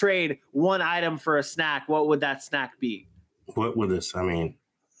you could trade one item for a snack, what would that snack be? What would this? I mean,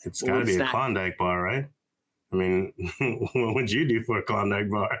 it's got to be a Klondike bar, right? I mean, what would you do for a Klondike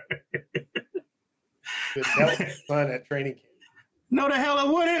bar? That was fun at training camp. No, the hell I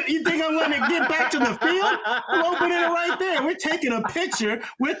wouldn't. You think I'm going to get back to the field? I'm opening it right there. We're taking a picture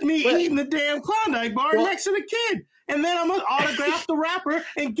with me eating the damn Klondike bar next to the kid. And then I'm going to autograph the rapper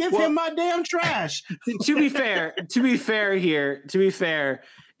and give him my damn trash. To be fair,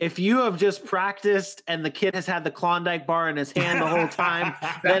 if you have just practiced and the kid has had the Klondike bar in his hand the whole time,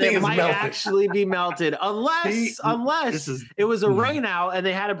 then it might actually be melted. Unless it was a rain out and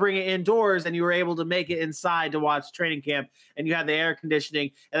they had to bring it indoors and you were able to make it inside to watch training camp and you had the air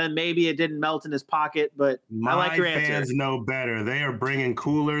conditioning and then maybe it didn't melt in his pocket. But I like your answer. My fans know better. They are bringing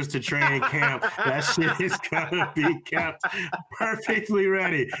coolers to training camp. That shit is going to be kept perfectly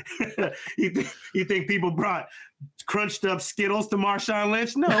ready. You think people brought crunched up Skittles to Marshawn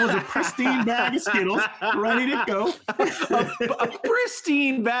Lynch? No, it was a pristine bag of Skittles ready to go. a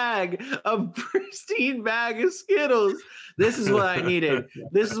pristine bag of Skittles. This is what I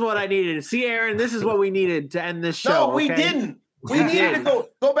needed. See, Aaron, this is what we needed to end this show. No, we didn't. We needed to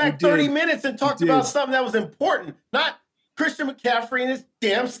go back 30 minutes and talk about something that was important, not Christian McCaffrey and his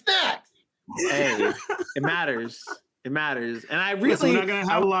damn snacks. Hey, it matters. It matters. And I Listen, really... we're not going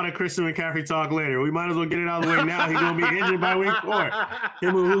to have a lot of Christian McCaffrey talk later. We might as well get it out of the way now. He's going to be injured by week 4.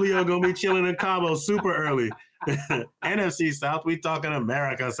 Him and Julio going to be chilling in Cabo super early. NFC South, we talking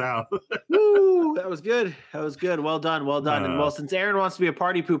America South. Woo, that was good. That was good. Well done. Well done. And well, since Aaron wants to be a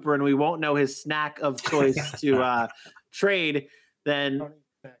party pooper and we won't know his snack of choice to trade, then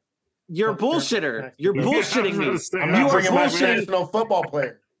you're a bullshitter. You're bullshitting me. I'm not bringing my professional football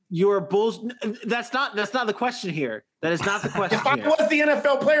player. You're That's not the question here. That is not the question. If I was the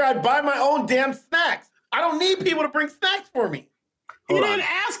NFL player, I'd buy my own damn snacks. I don't need people to bring snacks for me. He didn't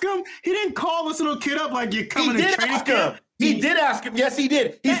ask him. He didn't call this little kid up like you're coming to training camp. He did ask him. Yes, he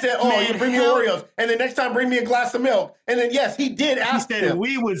did. He said, "Oh, you bring me Oreos, and then next time bring me a glass of milk." And then yes, he did ask him.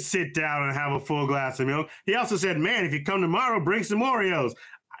 We would sit down and have a full glass of milk. He also said, "Man, if you come tomorrow, bring some Oreos."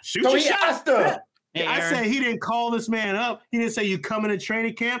 Shoot your shot. Asked him. Hey, I said he didn't call this man up. He didn't say, "You coming to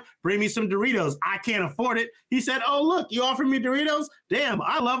training camp? Bring me some Doritos." I can't afford it. He said, "Oh, look, you offered me Doritos? Damn,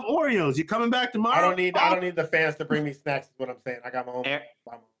 I love Oreos. You coming back tomorrow?" I don't need the fans to bring me snacks. Is what I'm saying. I got my own.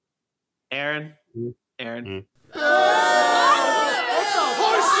 Aaron.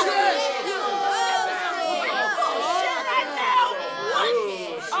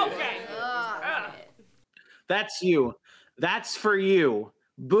 That's you. That's for you.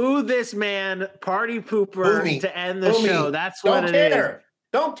 Boo this man, party pooper, to end the show. That's what it is.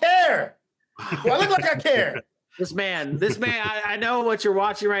 Don't care. Do I look like I care? This man, I know what you're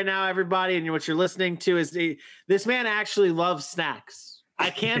watching right now, everybody, and what you're listening to is this man actually loves snacks. I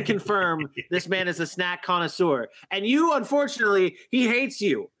can confirm this man is a snack connoisseur. And you, unfortunately, he hates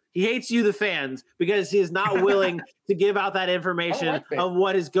you. He hates you, the fans, because he is not willing to give out that information of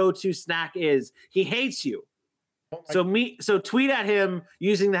what his go-to snack is. He hates you. So tweet at him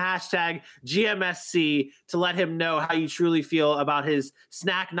using the hashtag GMSC to let him know how you truly feel about his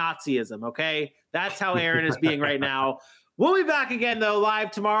snack Nazism, okay? That's how Aaron is being right now. We'll be back again, though,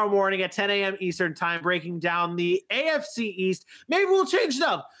 live tomorrow morning at 10 a.m. Eastern time, breaking down the AFC East. Maybe we'll change it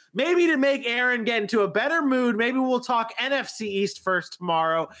up. Maybe to make Aaron get into a better mood, maybe we'll talk NFC East first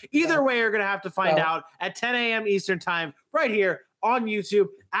tomorrow. Either way, you're going to have to find out at 10 a.m. Eastern time right here on YouTube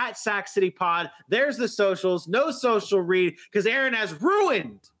at Sac City Pod. There's the socials. No social read because Aaron has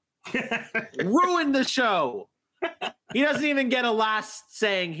ruined the show. He doesn't even get a last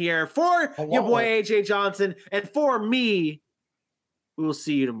saying here. For your boy AJ Johnson and for me, we will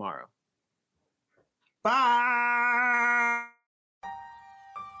see you tomorrow. Bye.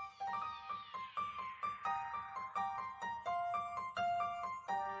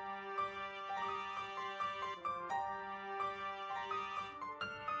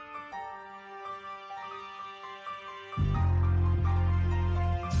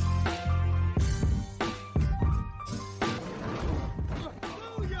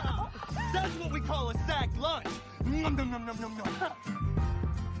 That's what we call a sack lunch. Nom, nom, nom, nom, nom, nom.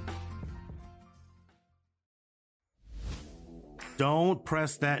 Don't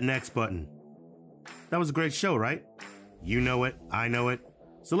press that next button. That was a great show, right? You know it, I know it,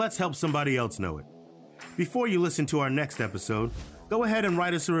 so let's help somebody else know it. Before you listen to our next episode, go ahead and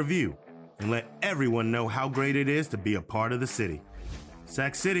write us a review and let everyone know how great it is to be a part of the city.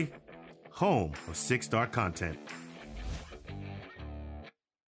 Sac City, home of 6-star content.